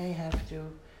 I may have to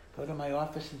go to my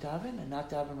office and daven and not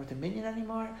daven with a minyan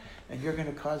anymore, and you're going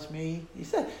to cause me, he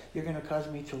said, you're going to cause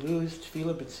me to lose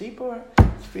tefillah b'tzipor,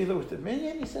 tefillah with the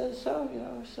minyan. He says, so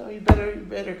you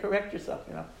better correct yourself,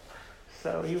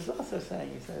 So he was also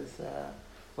saying, he says,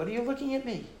 what are you looking at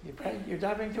me? You're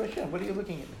davening to Hashem. What are you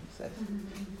looking at me?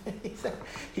 He said,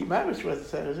 it was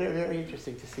very, very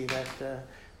interesting to see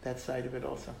that side of it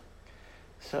also.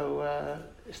 So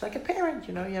it's like a parent,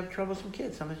 you have troublesome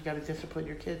kids. Sometimes you got to discipline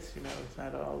your kids. It's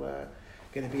not all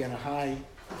going to be on a high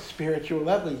spiritual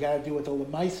level. You got to deal with the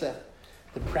lemaisa,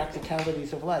 the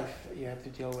practicalities of life. You have to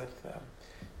deal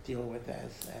with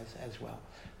as well.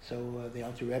 So the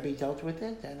Alter Rebbe dealt with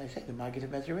it, and I say the Maggid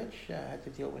of Mezerich had to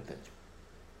deal with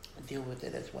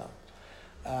it as well.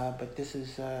 But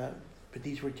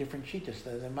these were different shittas.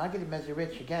 The Maggid of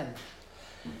Mezerich, again,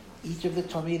 each of the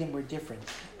Talmidim were different,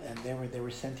 and they were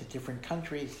sent to different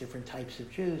countries, different types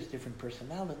of Jews, different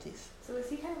personalities. So is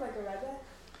he kind of like a Rebbe?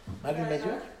 Maggid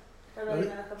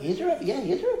Mezerich? He's a Rebbe. Yeah,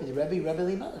 he's a Rebbe. The Rebbe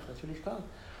Limelech. That's what he's called.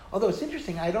 Although it's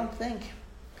interesting, I don't think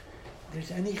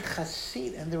there's any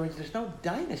Chassid, and there's no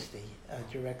dynasty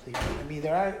directly. I mean,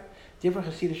 there are different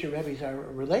Hasidic Rebbes are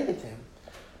related to him,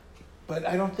 but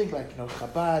I don't think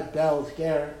Chabad, Belz,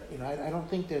 Ger. I don't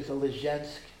think there's a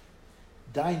Lezhensk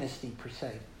dynasty per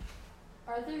se.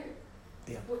 Are there?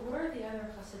 Yeah. What are the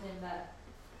other Hasidim that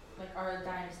are a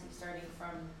dynasty starting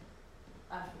from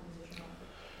after the Zishma?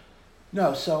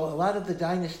 No, so a lot of the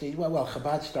dynasty. Well,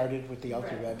 Chabad started with the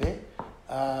Alter Rebbe.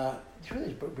 It's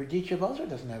really, but Berdichev also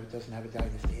doesn't have a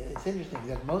dynasty. It's interesting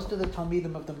that most of the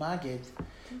Talmidim of the Maggid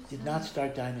did not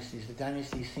start dynasties. The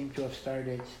dynasties seem to have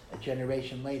started a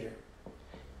generation later.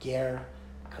 Ger,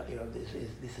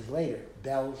 this is later.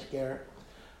 Belz, Ger,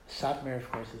 Satmar,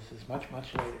 of course, this is much,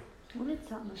 much later.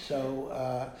 So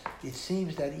it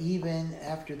seems that even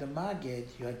after the Maggid,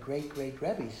 you had great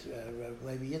Rebbes,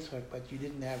 Levi Yitzchak, but you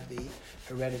didn't have the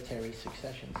hereditary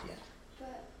successions yet.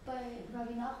 But by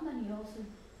Rabbi Nachman, you also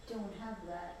don't have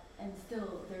that, and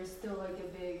there's still a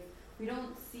big. We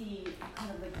don't see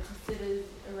kind of the Hasidim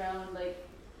around the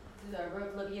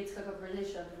Levi Yitzchak of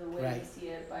Berdichev the way we see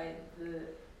it by the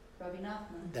Rabbi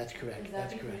Nachman. That's correct.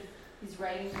 That's correct. His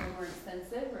writings are more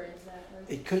extensive, or is that?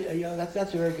 It could.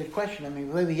 That's a very good question. I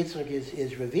mean, Levi Yitzchak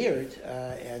is revered,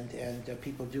 and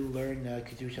people do learn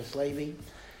Kedushas Levi,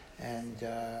 and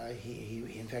he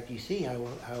in fact you see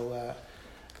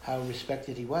how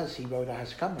respected he was. He wrote a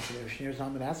Haskama for the Shneur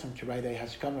Zalman asked him to write a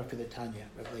Haskama for the Tanya.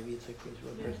 Levi Yitzchak was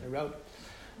the person who wrote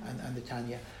on the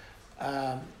Tanya.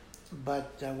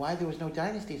 But why there was no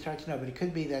dynasty, it's hard to know. But it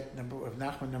could be that of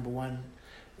Nachman, number one.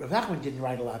 Rav Nachman didn't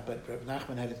write a lot, but Rav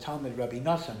Nachman had a Talmud, Rabbi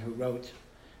Nosson, who wrote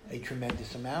a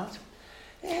tremendous amount.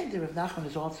 And Rav Nachman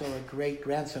is also a great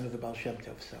grandson of the Baal Shem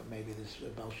Tov, so maybe this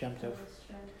Baal Shem Tov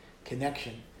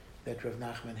connection that Rav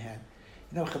Nachman had.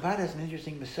 Chabad has an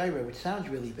interesting Messiah, which sounds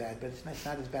really bad, but it's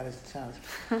not as bad as it sounds.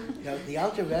 The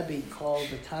Alter Rebbe called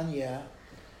the Tanya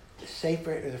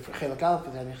Sefer, the Chelak Aleph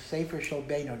of Tanya, Sefer Shel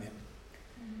Beinonim,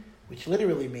 which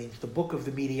literally means the book of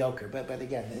the mediocre. But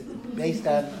again, based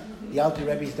on the Alter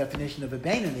Rebbe's definition of a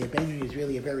Beinoni is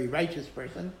really a very righteous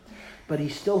person, but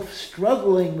he's still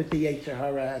struggling with the Yetzer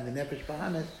Hara and the Nefesh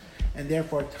Bahamas, and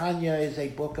therefore Tanya is a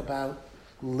book about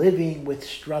living with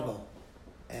struggle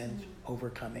and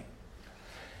overcoming.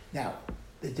 Now,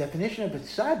 the definition of a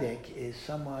tzaddik is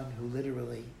someone who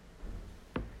literally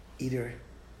either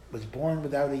was born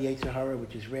without a Yetzer Hara,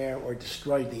 which is rare, or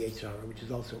destroyed the Yetzer Hara, which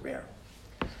is also rare.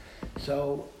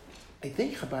 So I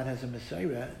think Chabad has a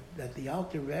Messiah that the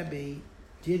Alter Rebbe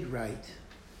did write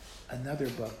another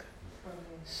book,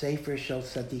 Sefer Shel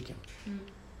Tzadikim.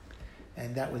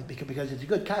 And that was because it's a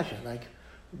good kasha. Like,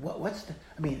 what's the,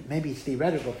 I mean, maybe it's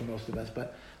theoretical for most of us,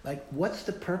 but like, what's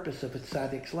the purpose of a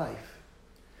tzaddik's life?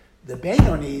 The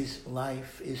Benoni's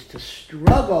life is to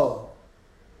struggle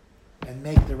and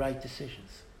make the right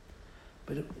decisions.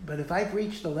 But if I've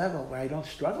reached the level where I don't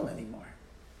struggle anymore,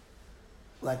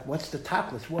 like, what's the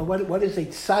top list? Well, what is a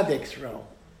tzaddik's role,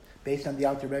 based on the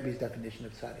Alter Rebbe's definition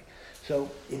of tzaddik?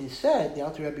 So it is said, the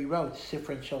Alter Rebbe wrote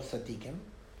Sifron Shel Tzadikim,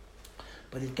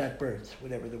 but it got birds,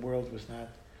 whatever, the world was not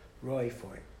roy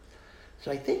for it.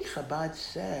 So I think Chabad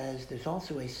says there's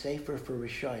also a Sefer for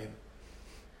Rishayim,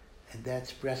 and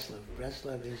that's Breslov.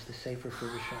 Breslov is the Sefer for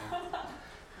Rishayim.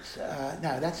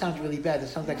 Now, that sounds really bad. That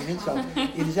sounds like an insult.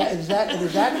 It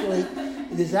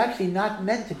is actually not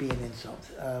meant to be an insult.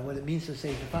 What it means to say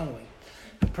is the following.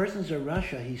 The person's a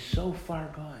Russia, he's so far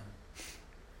gone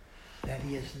that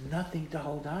he has nothing to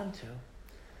hold on to.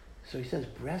 So he says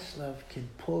Breslov can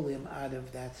pull him out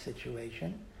of that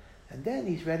situation, and then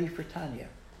he's ready for Tanya.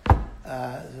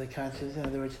 The concept, in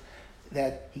other words,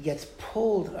 that he gets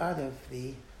pulled out of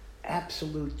the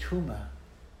absolute tuma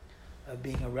of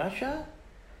being a Russia,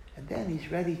 and then he's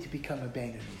ready to become a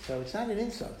Benoni. So it's not an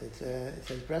insult. It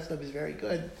says Breslov is very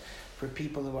good for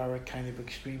people who are kind of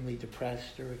extremely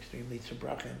depressed or extremely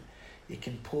tzebrachim. It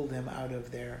can pull them out of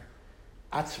their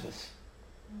atzvus.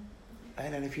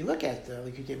 And if you look at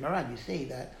Likutei Moharan, you see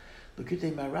that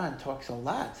Likutei Moharan talks a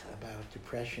lot about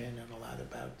depression and a lot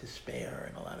about despair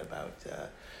and a lot about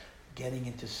getting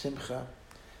into simcha.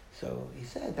 So he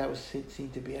said that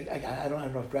seemed to be. I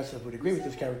don't know if Breslov would agree with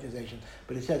this characterization,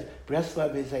 but it says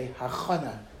Breslov is a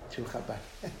hachana to Chabad.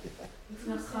 It's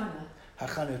not hachana.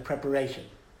 Hachana is preparation,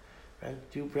 right?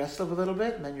 Do Breslov a little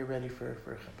bit, and then you're ready for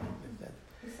Chabad.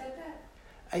 Who said that?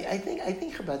 I think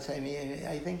Chabad said.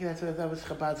 I think that was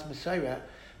Chabad's Messiah.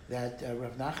 That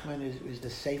Rav Nachman is the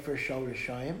Sefer Shel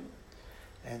Rishayim,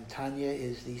 and Tanya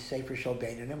is the Sefer Shel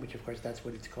Beinonim, which of course that's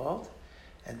what it's called.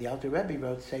 And the Alter Rebbe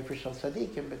wrote Sefer Shel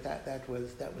Tzadikim, but that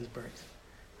was burnt.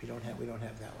 We don't have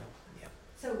that one. Yeah.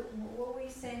 So what were you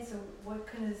saying? So what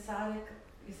kind of tzaddik?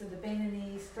 You said the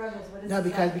Benoni struggles. What is no?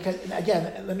 Because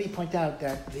again, let me point out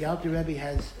that the Alter Rebbe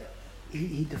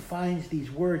he defines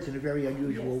these words in a very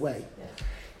unusual way. Yes.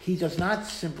 He does not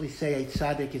simply say a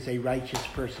tzaddik is a righteous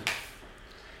person.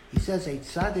 He says a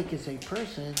tzaddik is a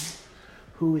person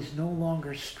who is no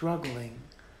longer struggling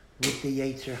with the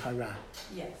Yetzer Hara.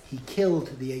 Yes. He killed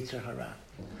the Yetzer Hara.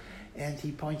 And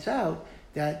he points out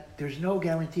that there's no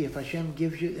guarantee. If Hashem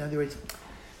gives you, in other words,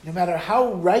 no matter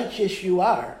how righteous you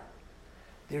are,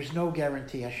 there's no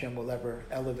guarantee Hashem will ever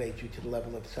elevate you to the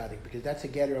level of tzaddik, because that's a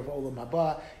getter of olam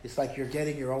haba. It's like you're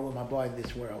getting your olam haba in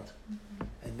this world. Mm-hmm.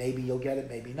 And maybe you'll get it,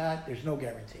 maybe not. There's no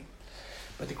guarantee.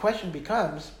 But the question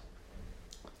becomes,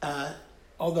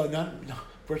 although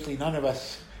virtually none of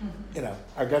us,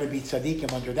 are going to be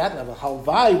tzaddikim under that level,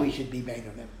 halvai we should be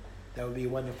beinonim. That would be a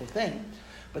wonderful thing.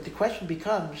 But the question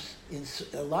becomes,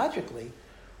 logically,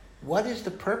 what is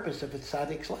the purpose of a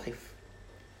tzaddik's life?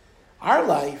 Our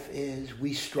life is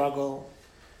we struggle,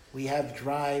 we have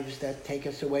drives that take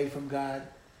us away from God,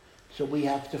 so we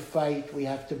have to fight, we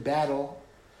have to battle.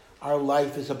 Our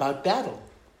life is about battle.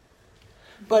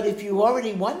 But if you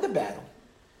already won the battle,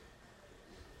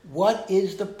 what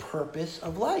is the purpose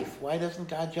of life? Why doesn't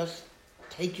God just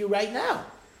take you right now?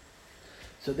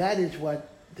 So that is what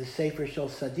the Sefer Shel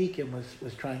Tzadikim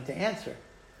was trying to answer.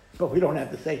 But we don't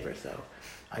have the Sefer, so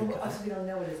we don't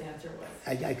know what his answer was.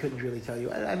 I couldn't really tell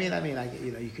you. I mean,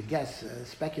 you could guess,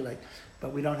 speculate,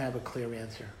 but we don't have a clear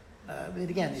answer. But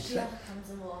again, it's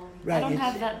comes along. Right. I don't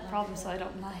have that problem, so I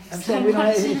don't mind. I'm saying we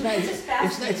don't.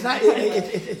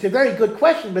 It's a very good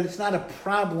question, but it's not a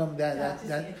problem that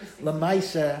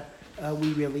Lamaisa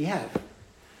we really have.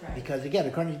 Right. Because again,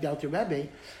 according to the Alter Rebbe,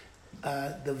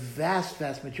 the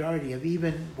vast majority of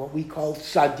even what we call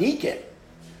tzaddikim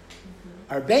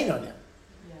are beinonim.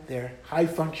 Yeah. They're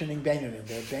high-functioning beinonim.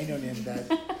 They're beinonim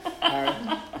that are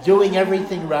doing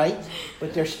everything right,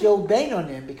 but they're still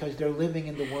beinonim because they're living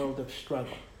in the world of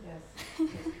struggle. Yes.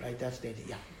 Right? That's the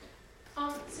idea.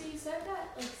 So you said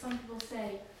that, like, some people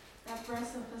say that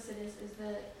Breslov Hasidus is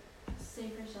the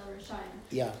Sefer Shel Rishayim.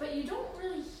 Yeah. But you don't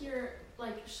really hear,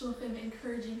 like, shluchim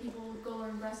encouraging people to go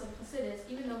learn Breslov Hasidus,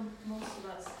 even though most of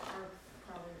us are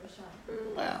probably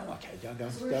Rishayim. Well, okay.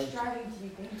 We're striving to be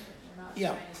better. We're not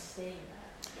trying to stay in that.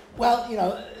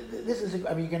 Well, this is.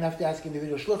 I mean, you're going to have to ask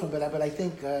individual shluchim, but I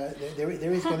think there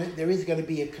is going to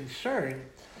be a concern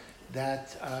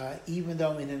that even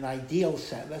though in an ideal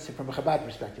sense, let's say from a Chabad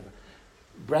perspective,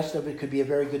 breast of it could be a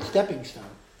very good stepping stone,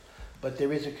 but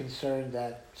there is a concern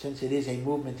that since it is a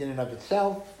movement in and of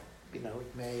itself,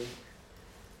 it may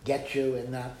get you and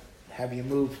not have you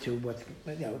move to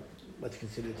what's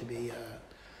considered to be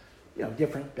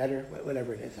different, better,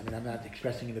 whatever it is. I mean, I'm not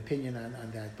expressing an opinion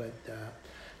on that,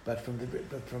 but from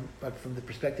the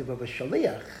perspective of a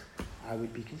shaliach, I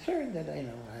would be concerned that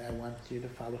I want you to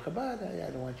follow Chabad. I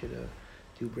don't want you to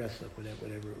do breastlock,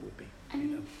 whatever it would be.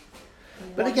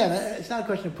 But again, it's not a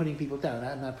question of putting people down.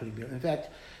 I'm not putting people down. In fact,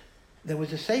 there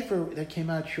was a sefer that came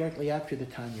out shortly after the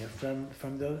Tanya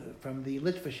from the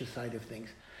Litvish side of things.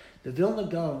 The Vilna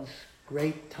Gaon's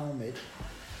great Talmud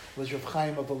was Rav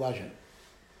Chaim of Volozhin.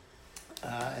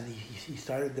 And he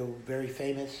started the very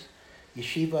famous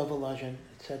Yeshiva of Volozhin,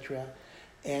 etc.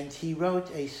 And he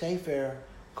wrote a sefer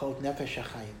called Nefesh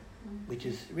HaChaim, which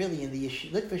is really in the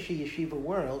Litvish Yeshiva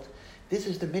world, this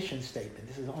is the mission statement.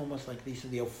 This is almost like this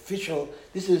is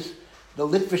the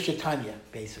Litvish Tanya,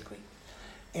 basically.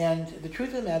 And the truth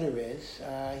of the matter is,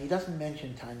 he doesn't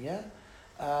mention Tanya,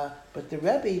 but the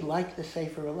Rebbe liked the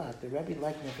sefer a lot. The Rebbe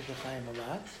liked Nefesh HaChaim a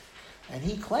lot, and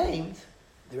he claimed,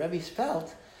 the Rebbe's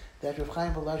felt, that Rav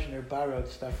Chaim Volozhiner borrowed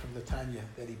stuff from the Tanya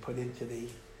that he put into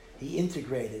he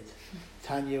integrated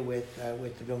Tanya with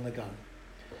the Vilna Gaon,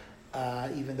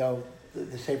 even though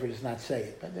the Sefer does not say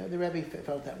it. But the Rebbe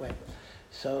felt that way.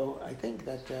 So I think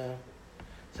that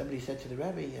somebody said to the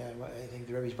Rebbe, I think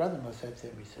the Rebbe's brother-in-law said to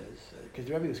him, he says, because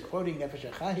the Rebbe was quoting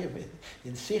Nefesh HaChaim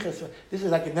in Sichas, this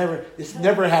is like this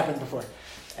never happened before.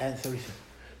 And so he said,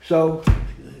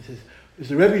 he says, is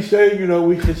the Rebbe saying,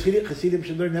 we Hasidim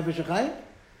should learn Nefesh HaChaim?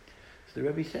 So the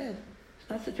Rebbe said, it's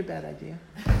not such a bad idea.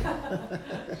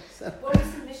 What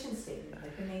was the mission statement,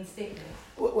 like the main statement?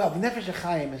 Well, the Nefesh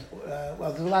HaChaim is,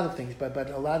 there's a lot of things, but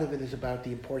a lot of it is about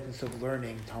the importance of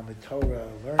learning Talmud Torah,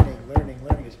 learning,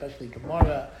 especially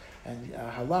Gemara and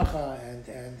Halacha,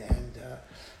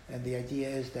 and the idea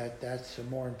is that that's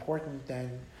more important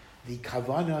than the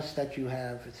kavanos that you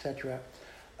have, etc.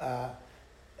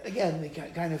 Again, the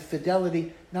kind of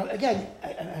fidelity. Now, again,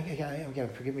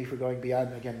 forgive me for going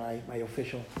beyond, again, my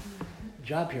official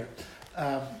job here.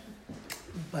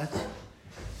 But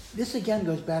this again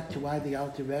goes back to why the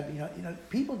Alter Rebbe,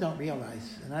 people don't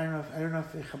realize, and I don't know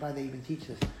if Chabad they even teach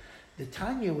this. The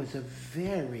Tanya was a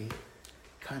very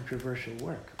controversial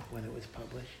work when it was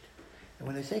published. And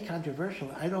when I say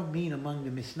controversial, I don't mean among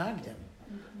the Misnagdim.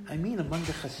 I mean among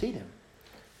the Hasidim.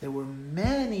 There were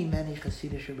many, many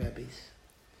Hasidic Rebbes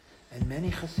and many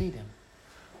Hasidim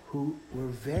who were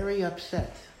very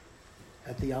upset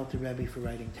at the Alter Rebbe for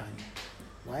writing Tanya.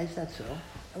 Why is that so?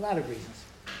 A lot of reasons.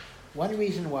 One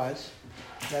reason was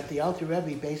that the Alter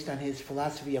Rebbe, based on his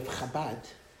philosophy of Chabad,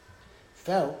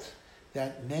 felt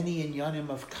that many inyanim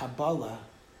of Kabbalah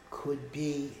could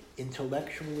be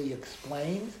intellectually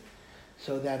explained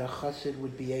so that a Chassid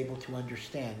would be able to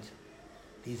understand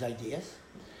these ideas.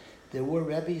 There were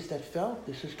Rebbes that felt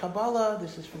this is Kabbalah,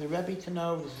 this is for the Rebbe to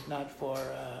know, this is not for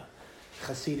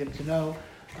Chassidim to know.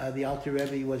 The Alter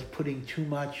Rebbe was putting too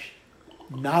much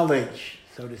knowledge,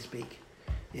 so to speak,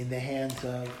 in the hands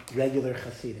of regular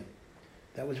Chassidim.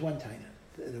 That was one Tanya.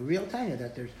 The real Tanya,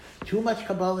 that there's too much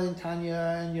Kabbalah in Tanya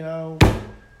and,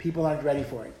 people aren't ready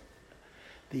for it.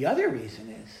 The other reason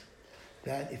is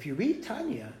that if you read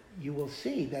Tanya, you will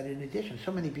see that in addition,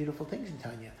 so many beautiful things in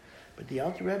Tanya, but the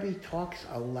Alter Rebbe talks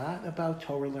a lot about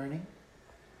Torah learning,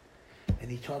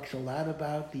 and he talks a lot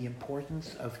about the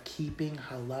importance of keeping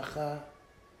halacha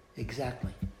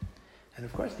exactly. And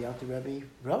of course, the Alter Rebbe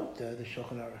wrote the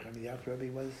Shulchan Aruch. I mean, the Alter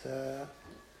Rebbe was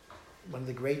one of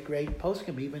the great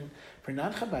poskim, even for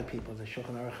non-Chabad people. The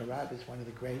Shulchan Aruch Harab is one of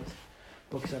the great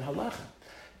books on halacha.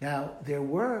 Now, there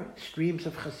were streams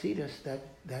of Hasidus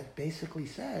that basically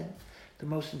said the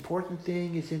most important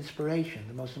thing is inspiration.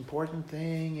 The most important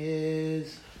thing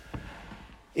is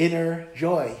inner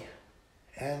joy.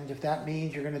 And if that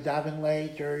means you're going to daven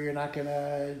late or you're not going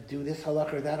to do this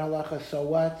halacha or that halacha, so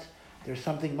what? There's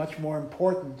something much more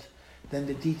important than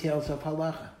the details of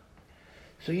halacha.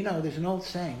 So, there's an old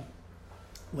saying,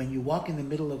 when you walk in the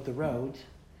middle of the road,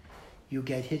 you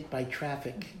get hit by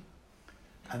traffic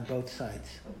on both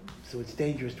sides. So it's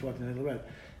dangerous to walk in the middle of the road.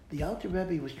 The Alter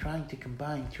Rebbe was trying to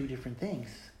combine two different things.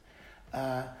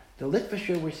 The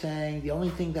Litvisher were saying the only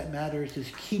thing that matters is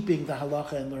keeping the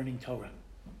halacha and learning Torah.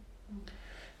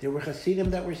 There were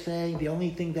Hasidim that were saying the only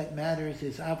thing that matters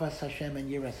is Avas Hashem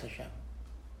and Yiras Hashem.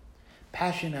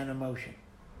 Passion and emotion.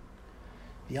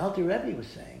 The Alter Rebbe was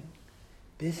saying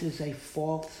this is a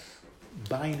false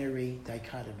binary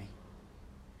dichotomy.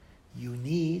 You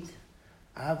need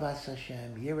Avas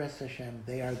Hashem, Yiras Hashem.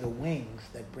 They are the wings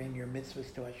that bring your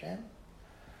mitzvahs to Hashem.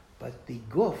 But the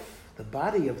guf, the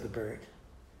body of the bird,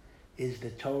 is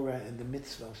the Torah and the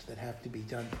mitzvahs that have to be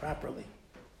done properly.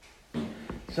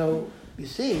 So, you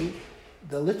see,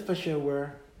 the Litvasher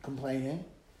were complaining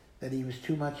that he was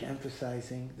too much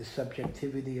emphasizing the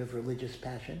subjectivity of religious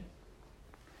passion.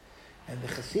 And the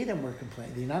Hasidim were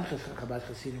complaining, the non-Chabad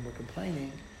Hasidim were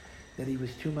complaining that he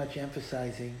was too much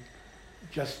emphasizing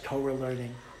just Torah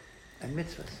learning and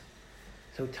mitzvahs.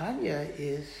 So Tanya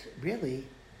is really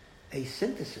a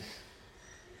synthesis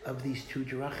of these two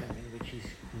drachim in which he's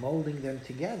molding them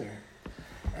together.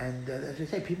 And as I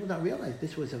say, people don't realize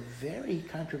this was a very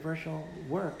controversial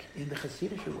work in the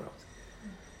Hasidic world.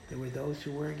 There were those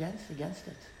who were against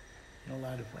it in a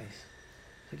lot of ways.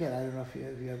 So again, I don't know if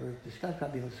you ever discussed,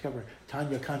 probably you'll discover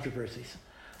Tanya controversies.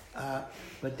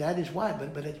 But that is why.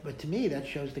 But to me, that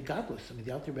shows the godless. I mean,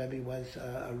 the Alter Rebbe was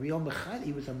a real mechad.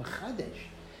 He was a mechadesh.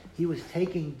 He was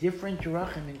taking different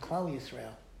drachim in Klal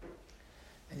Yisrael,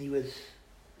 and he was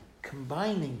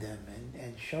combining them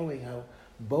and showing how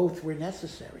both were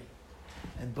necessary,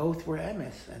 and both were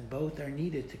emes, and both are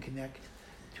needed to connect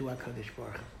to HaKadosh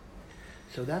Baruch Hu.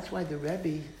 So that's why the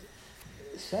Rebbe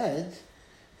said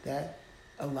that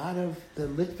a lot of the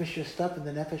Litvisher stuff in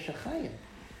the Nefesh HaChaim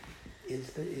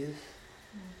is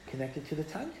connected to the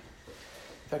Tanya.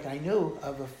 In fact, I knew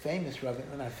of a famous Rav,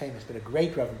 well, not famous, but a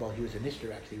great Rav. Well, he was a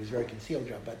Nishter actually. He was a very concealed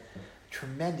Rav, but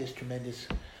tremendous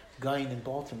guy in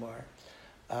Baltimore.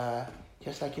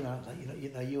 Just like you have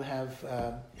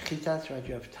Chitas, right?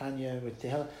 You have Tanya with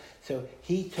Tehillah. So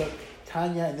he took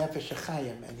Tanya and Nefesh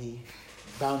HaChaim and he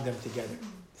bound them together.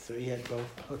 So he had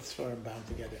both Sforim bound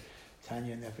together.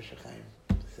 Tanya and Nefesh HaChaim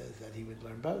says that he would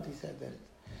learn both. He said that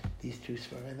these two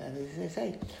Sforim, and as they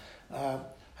say,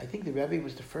 I think the Rebbe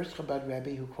was the first Chabad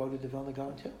Rebbe who quoted the Vilna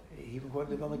Gaon too. He even quoted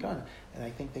the Vilna Gaon, and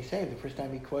I think they say the first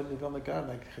time he quoted the Vilna Gaon,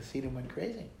 like the Hasidim went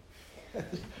crazy.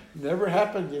 Never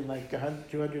happened in like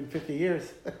 250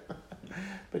 years.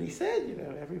 But he said,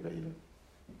 everybody,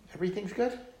 everything's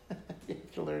good. You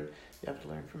have to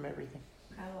learn from everything.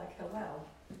 Kind of like Hillel.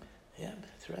 Yeah,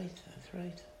 that's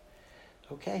right.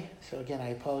 Okay, so again, I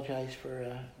apologize for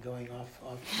going off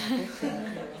topic.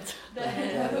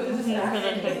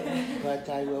 But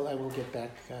I will get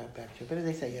back to it. But as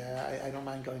I say, I don't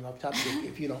mind going off topic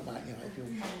if you don't mind. If you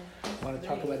want to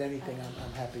talk about anything,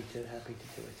 I'm happy to do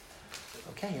it.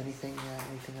 Okay, anything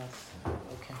else?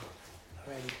 Okay,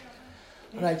 all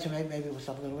right. So maybe we'll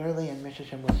stop a little early, and Mr.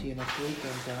 Hashem, we'll see you next week,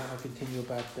 and I'll continue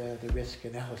about the risk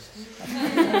analysis.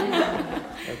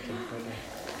 Okay, bye-bye.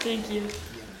 Thank you. Yeah.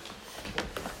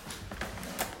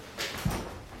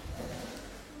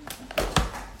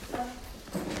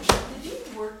 Did you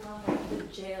work on the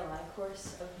JLI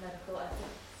course of medical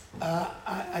ethics?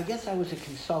 I guess I was a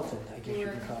consultant, I guess you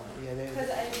can call it.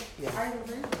 Because I learned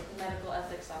with the medical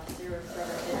ethics officer with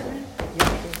Brother Bitterman.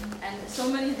 Yeah. And so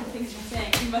many of the things you're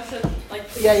saying, you must have, like...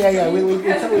 Yeah.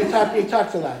 We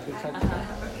talked a lot.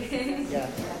 Okay. Yeah.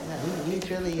 He's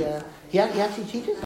really... He actually teaches?